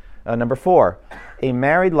did. Number 4, a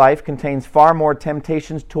married life contains far more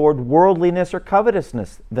temptations toward worldliness or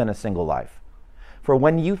covetousness than a single life. For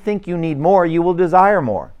when you think you need more, you will desire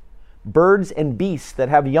more. Birds and beasts that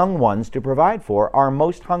have young ones to provide for are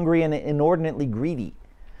most hungry and inordinately greedy.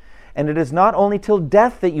 And it is not only till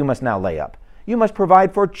death that you must now lay up. You must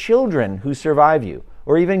provide for children who survive you,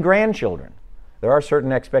 or even grandchildren. There are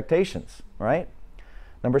certain expectations, right?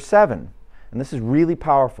 Number 7, and this is really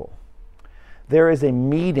powerful. There is a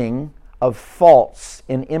meeting of faults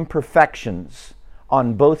and imperfections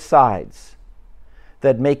on both sides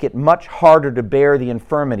that make it much harder to bear the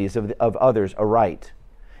infirmities of others aright.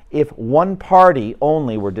 If one party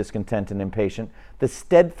only were discontent and impatient, the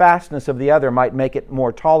steadfastness of the other might make it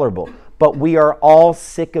more tolerable. But we are all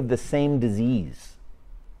sick of the same disease.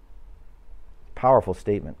 Powerful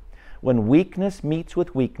statement. When weakness meets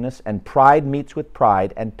with weakness, and pride meets with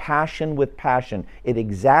pride, and passion with passion, it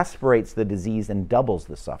exasperates the disease and doubles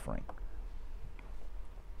the suffering.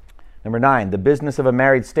 Number 9, the business of a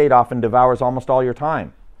married state often devours almost all your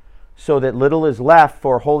time, so that little is left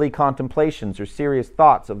for holy contemplations or serious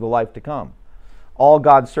thoughts of the life to come. All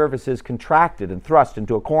God's service is contracted and thrust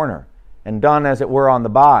into a corner, and done, as it were, on the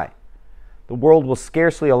by. The world will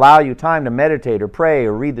scarcely allow you time to meditate or pray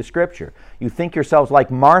or read the Scripture. You think yourselves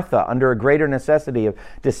like Martha, under a greater necessity of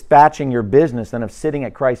dispatching your business than of sitting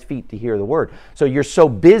at Christ's feet to hear the Word. So you're so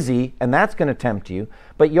busy, and that's going to tempt you,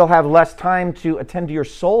 but you'll have less time to attend to your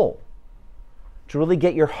soul, to really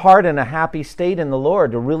get your heart in a happy state in the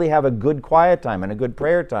Lord, to really have a good quiet time and a good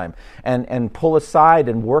prayer time, and pull aside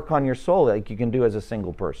and work on your soul like you can do as a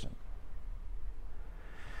single person.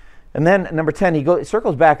 And then number 10, he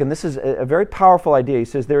circles back, and this is a very powerful idea. He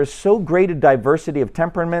says, there is so great a diversity of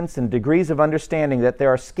temperaments and degrees of understanding that there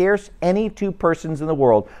are scarce any two persons in the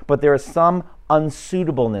world, but there is some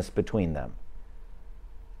unsuitableness between them.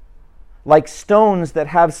 Like stones that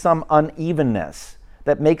have some unevenness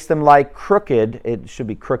that makes them lie crooked, it should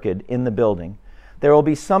be crooked, in the building. There will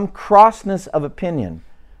be some crossness of opinion,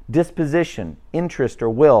 disposition, interest, or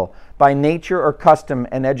will, by nature or custom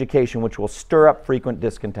and education, which will stir up frequent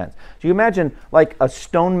discontents. So you imagine like a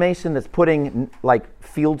stonemason that's putting like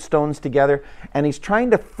field stones together, and he's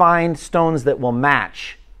trying to find stones that will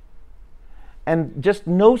match. And just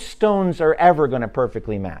no stones are ever going to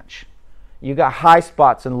perfectly match. You got high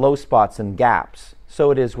spots and low spots and gaps.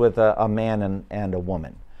 So it is with a man and a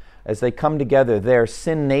woman. As they come together, their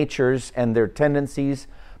sin natures and their tendencies,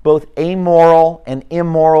 both amoral and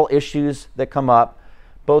immoral issues that come up,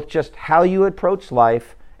 both just how you approach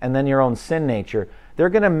life and then your own sin nature, they're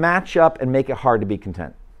going to match up and make it hard to be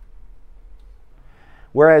content.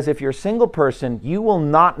 Whereas if you're a single person, you will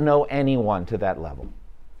not know anyone to that level.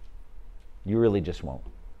 You really just won't.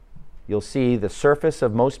 You'll see the surface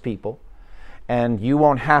of most people, and you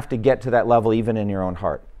won't have to get to that level even in your own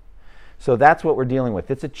heart. So that's what we're dealing with.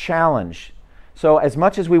 It's a challenge. So as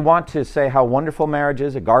much as we want to say how wonderful marriage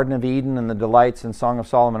is, a Garden of Eden and the delights and Song of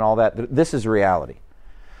Solomon, all that, this is reality.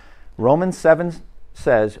 Romans 7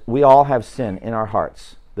 says we all have sin in our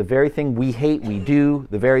hearts. The very thing we hate, we do.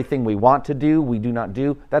 The very thing we want to do, we do not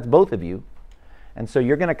do. That's both of you. And so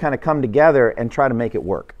you're going to kind of come together and try to make it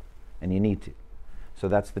work. And you need to. So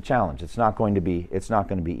that's the challenge. It's not going to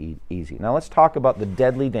be easy. Now let's talk about the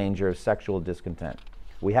deadly danger of sexual discontent.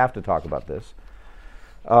 We have to talk about this.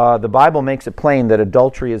 The Bible makes it plain that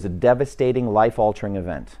adultery is a devastating, life-altering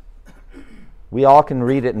event. We all can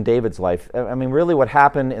read it in David's life. I mean, really what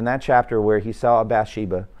happened in that chapter where he saw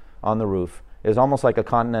Bathsheba on the roof is almost like a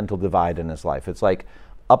continental divide in his life. It's like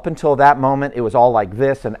up until that moment, it was all like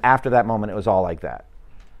this, and after that moment, it was all like that.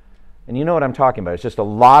 And you know what I'm talking about. It's just a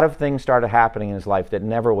lot of things started happening in his life that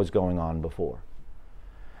never was going on before.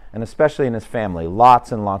 And especially in his family,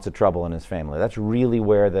 lots and lots of trouble in his family. That's really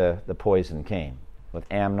where the poison came, with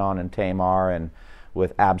Amnon and Tamar and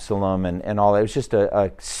with Absalom and all that. It was just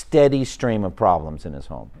a steady stream of problems in his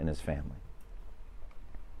home, in his family.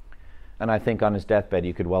 And I think on his deathbed,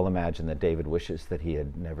 you could well imagine that David wishes that he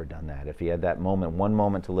had never done that. If he had that moment, one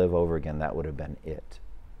moment to live over again, that would have been it.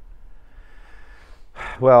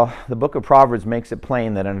 Well, the book of Proverbs makes it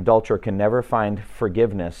plain that an adulterer can never find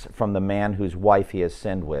forgiveness from the man whose wife he has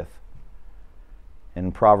sinned with.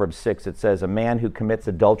 In Proverbs 6, it says, "A man who commits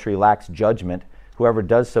adultery lacks judgment. Whoever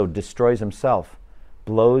does so destroys himself.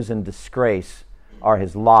 Blows and disgrace are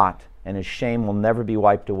his lot, and his shame will never be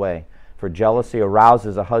wiped away. For jealousy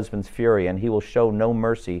arouses a husband's fury, and he will show no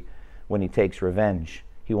mercy when he takes revenge.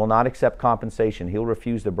 He will not accept compensation. He will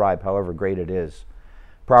refuse the bribe, however great it is."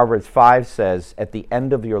 Proverbs 5 says, at the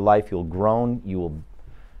end of your life you'll groan, you will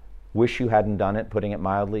wish you hadn't done it, putting it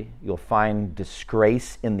mildly. You'll find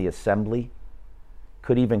disgrace in the assembly.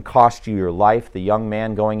 Could even cost you your life. The young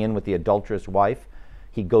man going in with the adulterous wife,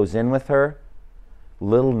 he goes in with her,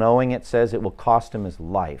 little knowing it says it will cost him his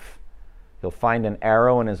life. He'll find an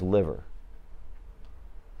arrow in his liver.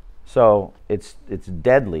 So it's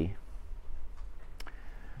deadly.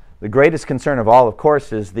 The greatest concern of all, of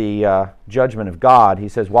course, is the judgment of God. He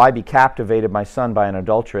says, "Why be captivated, my son, by an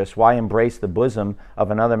adulteress? Why embrace the bosom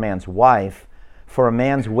of another man's wife? For a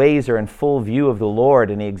man's ways are in full view of the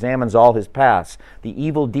Lord, and he examines all his paths. The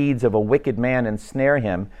evil deeds of a wicked man ensnare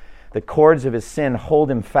him. The cords of his sin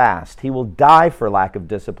hold him fast. He will die for lack of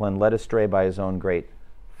discipline, led astray by his own great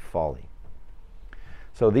folly."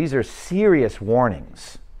 So these are serious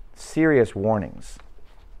warnings. Serious warnings.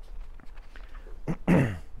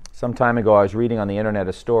 Some time ago, I was reading on the internet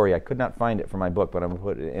a story. I could not find it for my book, but I'm going to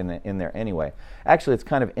put it in there anyway. Actually, it's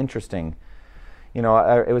kind of interesting.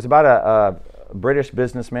 It was about a British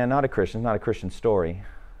businessman, not a Christian story,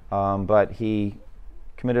 but he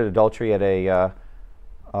committed adultery at a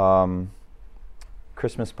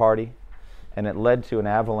Christmas party, and it led to an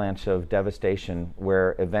avalanche of devastation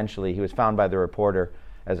where eventually he was found by the reporter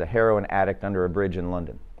as a heroin addict under a bridge in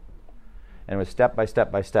London. And it was step by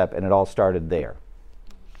step by step, and it all started there.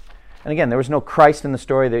 And again, there was no Christ in the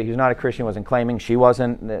story. He was not a Christian, wasn't claiming. She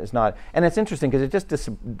wasn't. It's not. And it's interesting because it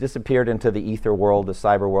just disappeared into the ether world, the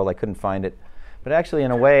cyber world. I couldn't find it. But actually, in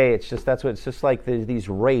a way, it's just like these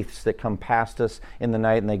wraiths that come past us in the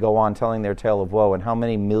night, and they go on telling their tale of woe. And how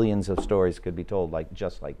many millions of stories could be told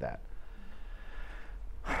just like that?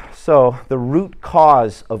 So the root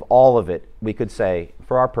cause of all of it, we could say,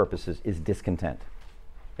 for our purposes, is discontent.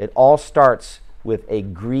 It all starts with a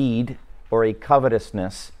greed or a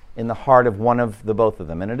covetousness in the heart of one of the both of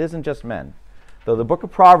them. And it isn't just men. Though the book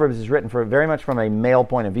of Proverbs is written very much from a male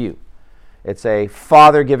point of view. It's a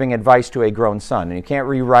father giving advice to a grown son. And you can't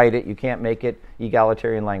rewrite it. You can't make it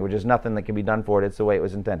egalitarian language. There's nothing that can be done for it. It's the way it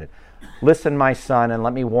was intended. Listen, my son, and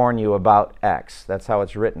let me warn you about X. That's how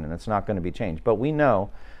it's written, and it's not going to be changed. But we know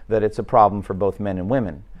that it's a problem for both men and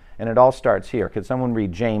women. And it all starts here. Could someone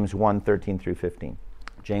read James 1:13 through 15?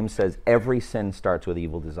 James says every sin starts with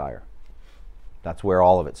evil desire. That's where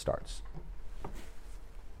all of it starts.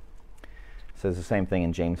 It says the same thing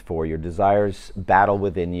in James 4. Your desires battle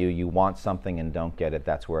within you. You want something and don't get it.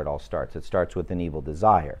 That's where it all starts. It starts with an evil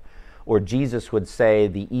desire. Or Jesus would say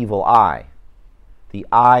the evil eye. The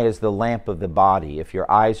eye is the lamp of the body. If your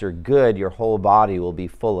eyes are good, your whole body will be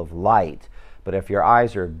full of light. But if your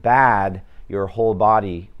eyes are bad, your whole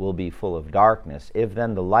body will be full of darkness. If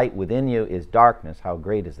then the light within you is darkness, how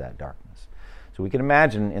great is that darkness? So we can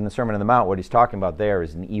imagine in the Sermon on the Mount what he's talking about there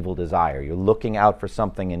is an evil desire. You're looking out for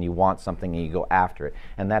something and you want something and you go after it.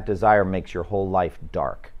 And that desire makes your whole life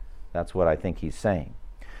dark. That's what I think he's saying.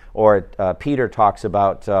 Or Peter talks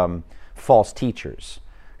about false teachers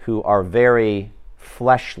who are very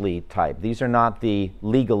fleshly type. These are not the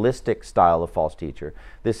legalistic style of false teacher.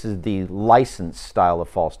 This is the licensed style of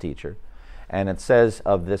false teacher. And it says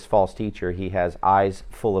of this false teacher, he has eyes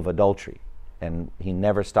full of adultery, and he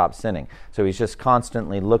never stops sinning. So he's just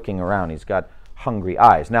constantly looking around. He's got hungry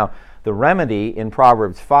eyes. Now, the remedy in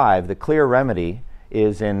Proverbs 5, the clear remedy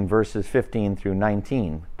is in verses 15 through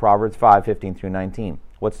 19. Proverbs 5, 15 through 19.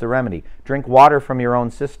 What's the remedy? Drink water from your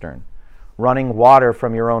own cistern, running water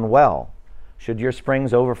from your own well. Should your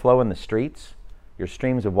springs overflow in the streets, your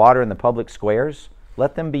streams of water in the public squares?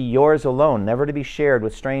 Let them be yours alone, never to be shared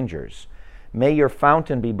with strangers. May your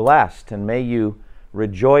fountain be blessed, and may you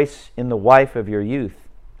rejoice in the wife of your youth.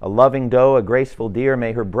 A loving doe, a graceful deer,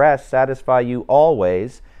 may her breast satisfy you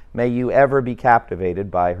always. May you ever be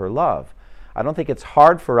captivated by her love. I don't think it's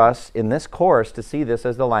hard for us in this course to see this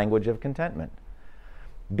as the language of contentment.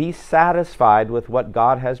 Be satisfied with what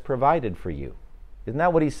God has provided for you. Isn't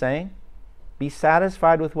that what he's saying? Be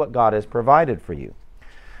satisfied with what God has provided for you.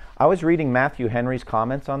 I was reading Matthew Henry's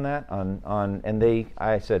comments on that,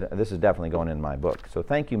 I said, this is definitely going in my book. So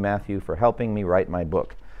thank you, Matthew, for helping me write my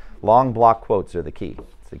book. Long block quotes are the key.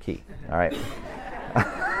 It's the key. All right.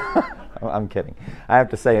 I'm kidding. I have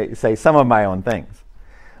to say some of my own things.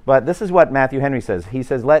 But this is what Matthew Henry says. He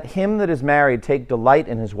says, let him that is married take delight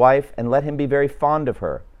in his wife, and let him be very fond of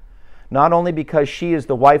her. Not only because she is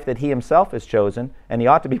the wife that he himself has chosen, and he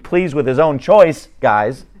ought to be pleased with his own choice,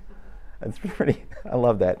 guys. That's pretty, I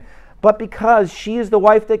love that. But because she is the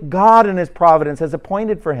wife that God in his providence has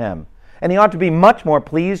appointed for him. And he ought to be much more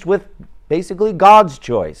pleased with basically God's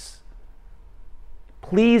choice.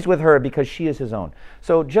 Pleased with her because she is his own.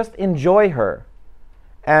 So just enjoy her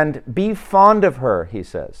and be fond of her, he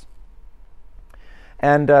says.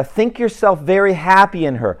 And think yourself very happy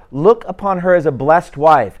in her. Look upon her as a blessed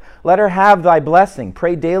wife. Let her have thy blessing.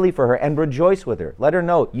 Pray daily for her and rejoice with her. Let her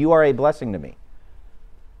know you are a blessing to me.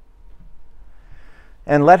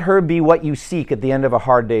 And let her be what you seek at the end of a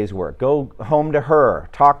hard day's work. Go home to her,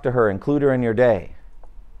 talk to her, include her in your day.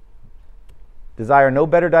 Desire no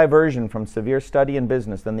better diversion from severe study and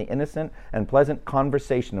business than the innocent and pleasant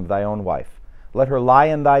conversation of thy own wife. Let her lie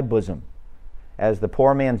in thy bosom, as the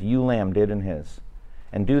poor man's ewe lamb did in his.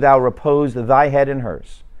 And do thou repose thy head in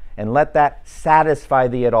hers, and let that satisfy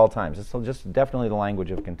thee at all times. This is just definitely the language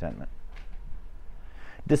of contentment.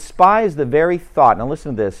 Despise the very thought, now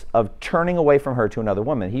listen to this, of turning away from her to another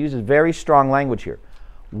woman. He uses very strong language here.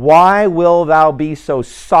 Why will thou be so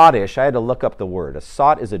sottish? I had to look up the word. A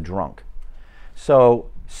sot is a drunk.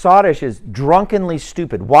 So sottish is drunkenly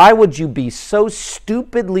stupid. Why would you be so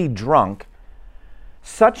stupidly drunk,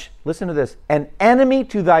 such, listen to this, an enemy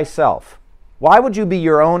to thyself? Why would you be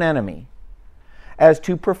your own enemy as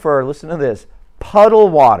to prefer, listen to this, puddle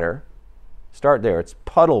water, start there, it's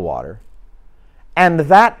puddle water, and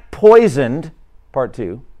that poisoned, part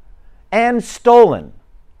 2, and stolen.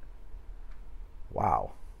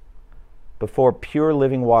 Wow. Before pure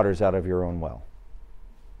living waters out of your own well.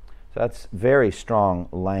 So that's very strong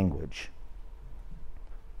language.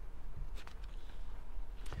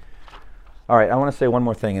 All right, I want to say one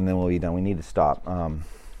more thing and then we'll be done. We need to stop.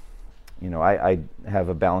 I have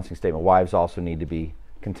a balancing statement. Wives also need to be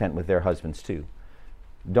content with their husbands too.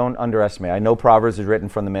 Don't underestimate. I know Proverbs is written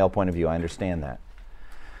from the male point of view. I understand that.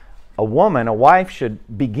 A wife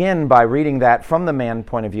should begin by reading that from the man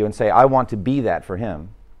point of view and say, I want to be that for him.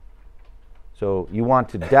 So you want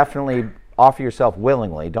to definitely offer yourself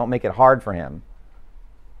willingly. Don't make it hard for him.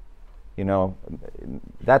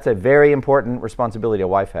 That's a very important responsibility a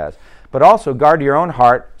wife has. But also guard your own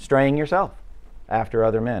heart, straying yourself after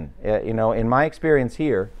other men. In my experience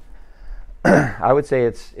here, I would say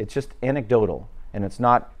it's just anecdotal, and it's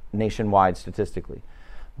not nationwide statistically.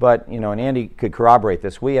 But, and Andy could corroborate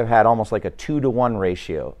this, we have had almost like a 2-to-1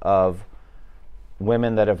 ratio of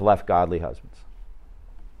women that have left godly husbands.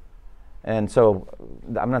 And so,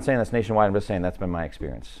 I'm not saying that's nationwide, I'm just saying that's been my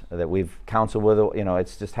experience, that we've counseled with,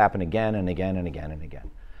 it's just happened again and again and again and again.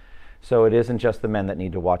 So it isn't just the men that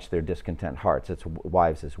need to watch their discontent hearts, it's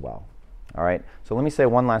wives as well. All right, so let me say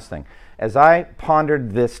one last thing. As I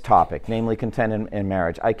pondered this topic, namely content in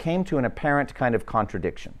marriage, I came to an apparent kind of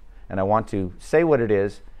contradiction. And I want to say what it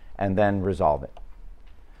is and then resolve it.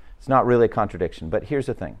 It's not really a contradiction, but here's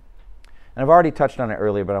the thing. And I've already touched on it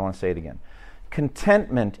earlier, but I want to say it again.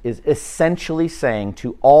 Contentment is essentially saying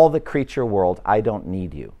to all the creature world, I don't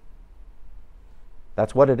need you.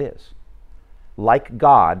 That's what it is. Like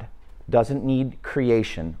God doesn't need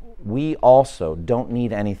creation, we also don't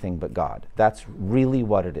need anything but God. That's really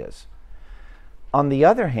what it is. On the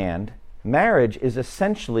other hand, marriage is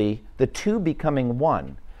essentially the two becoming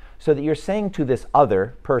one. So that you're saying to this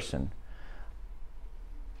other person,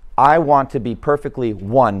 I want to be perfectly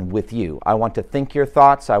one with you. I want to think your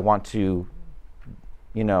thoughts. I want to,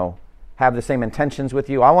 have the same intentions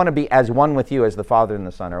with you. I want to be as one with you as the Father and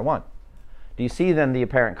the Son are one. Do you see then the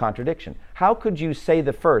apparent contradiction? How could you say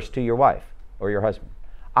the first to your wife or your husband?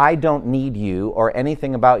 I don't need you or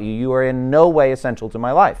anything about you. You are in no way essential to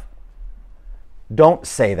my life. Don't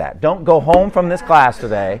say that. Don't go home from this class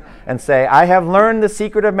today and say, I have learned the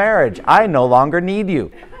secret of marriage. I no longer need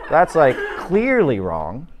you. That's clearly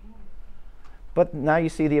wrong. But now you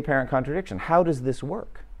see the apparent contradiction. How does this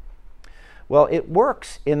work? Well, it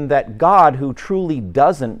works in that God, who truly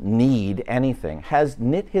doesn't need anything, has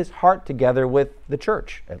knit his heart together with the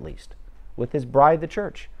church, at least, with his bride, the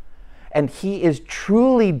church. And he is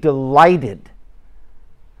truly delighted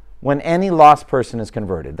when any lost person is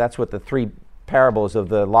converted. That's what the 3 parables of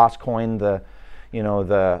the lost coin, the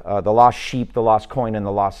lost sheep, the lost coin, and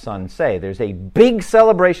the lost son say. There's a big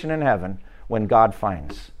celebration in heaven when God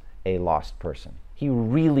finds a lost person. He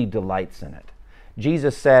really delights in it.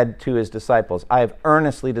 Jesus said to his disciples, I have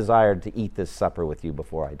earnestly desired to eat this supper with you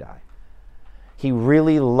before I die. He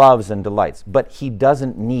really loves and delights, but he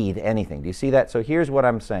doesn't need anything. Do you see that? So here's what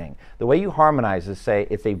I'm saying. The way you harmonize is say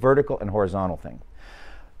it's a vertical and horizontal thing.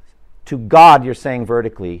 To God, you're saying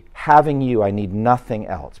vertically, having you, I need nothing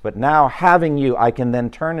else. But now, having you, I can then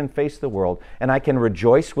turn and face the world, and I can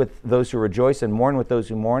rejoice with those who rejoice and mourn with those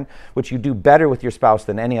who mourn, which you do better with your spouse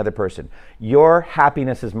than any other person. Your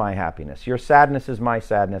happiness is my happiness. Your sadness is my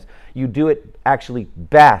sadness. You do it actually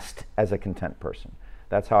best as a content person.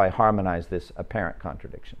 That's how I harmonize this apparent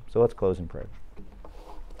contradiction. So let's close in prayer.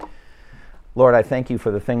 Lord, I thank you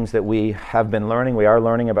for the things that we have been learning. We are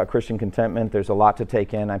learning about Christian contentment. There's a lot to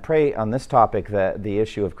take in. I pray on this topic, that the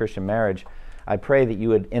issue of Christian marriage, I pray that you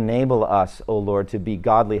would enable us, O Lord, to be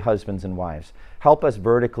godly husbands and wives. Help us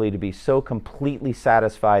vertically to be so completely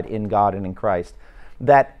satisfied in God and in Christ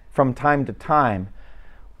that from time to time,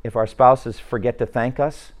 if our spouses forget to thank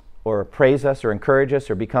us or praise us or encourage us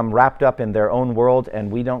or become wrapped up in their own world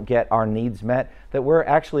and we don't get our needs met, that we're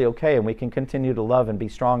actually okay and we can continue to love and be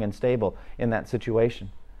strong and stable in that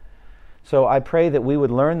situation. So I pray that we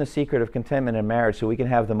would learn the secret of contentment in marriage so we can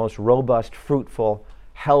have the most robust, fruitful,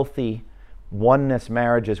 healthy oneness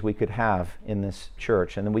marriages we could have in this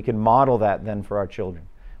church, and then we can model that then for our children.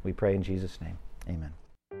 We pray in Jesus' name. Amen.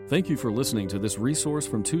 Thank you for listening to this resource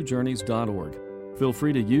from twojourneys.org. Feel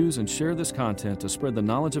free to use and share this content to spread the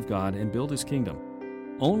knowledge of God and build His kingdom.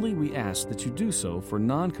 Only we ask that you do so for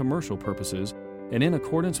non-commercial purposes and in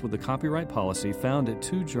accordance with the copyright policy found at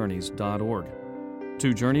twojourneys.org.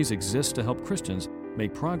 Two Journeys exists to help Christians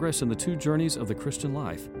make progress in the 2 journeys of the Christian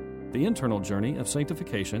life, the internal journey of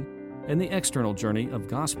sanctification and the external journey of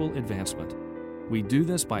gospel advancement. We do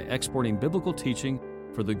this by exporting biblical teaching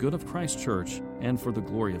for the good of Christ's church and for the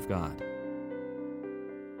glory of God.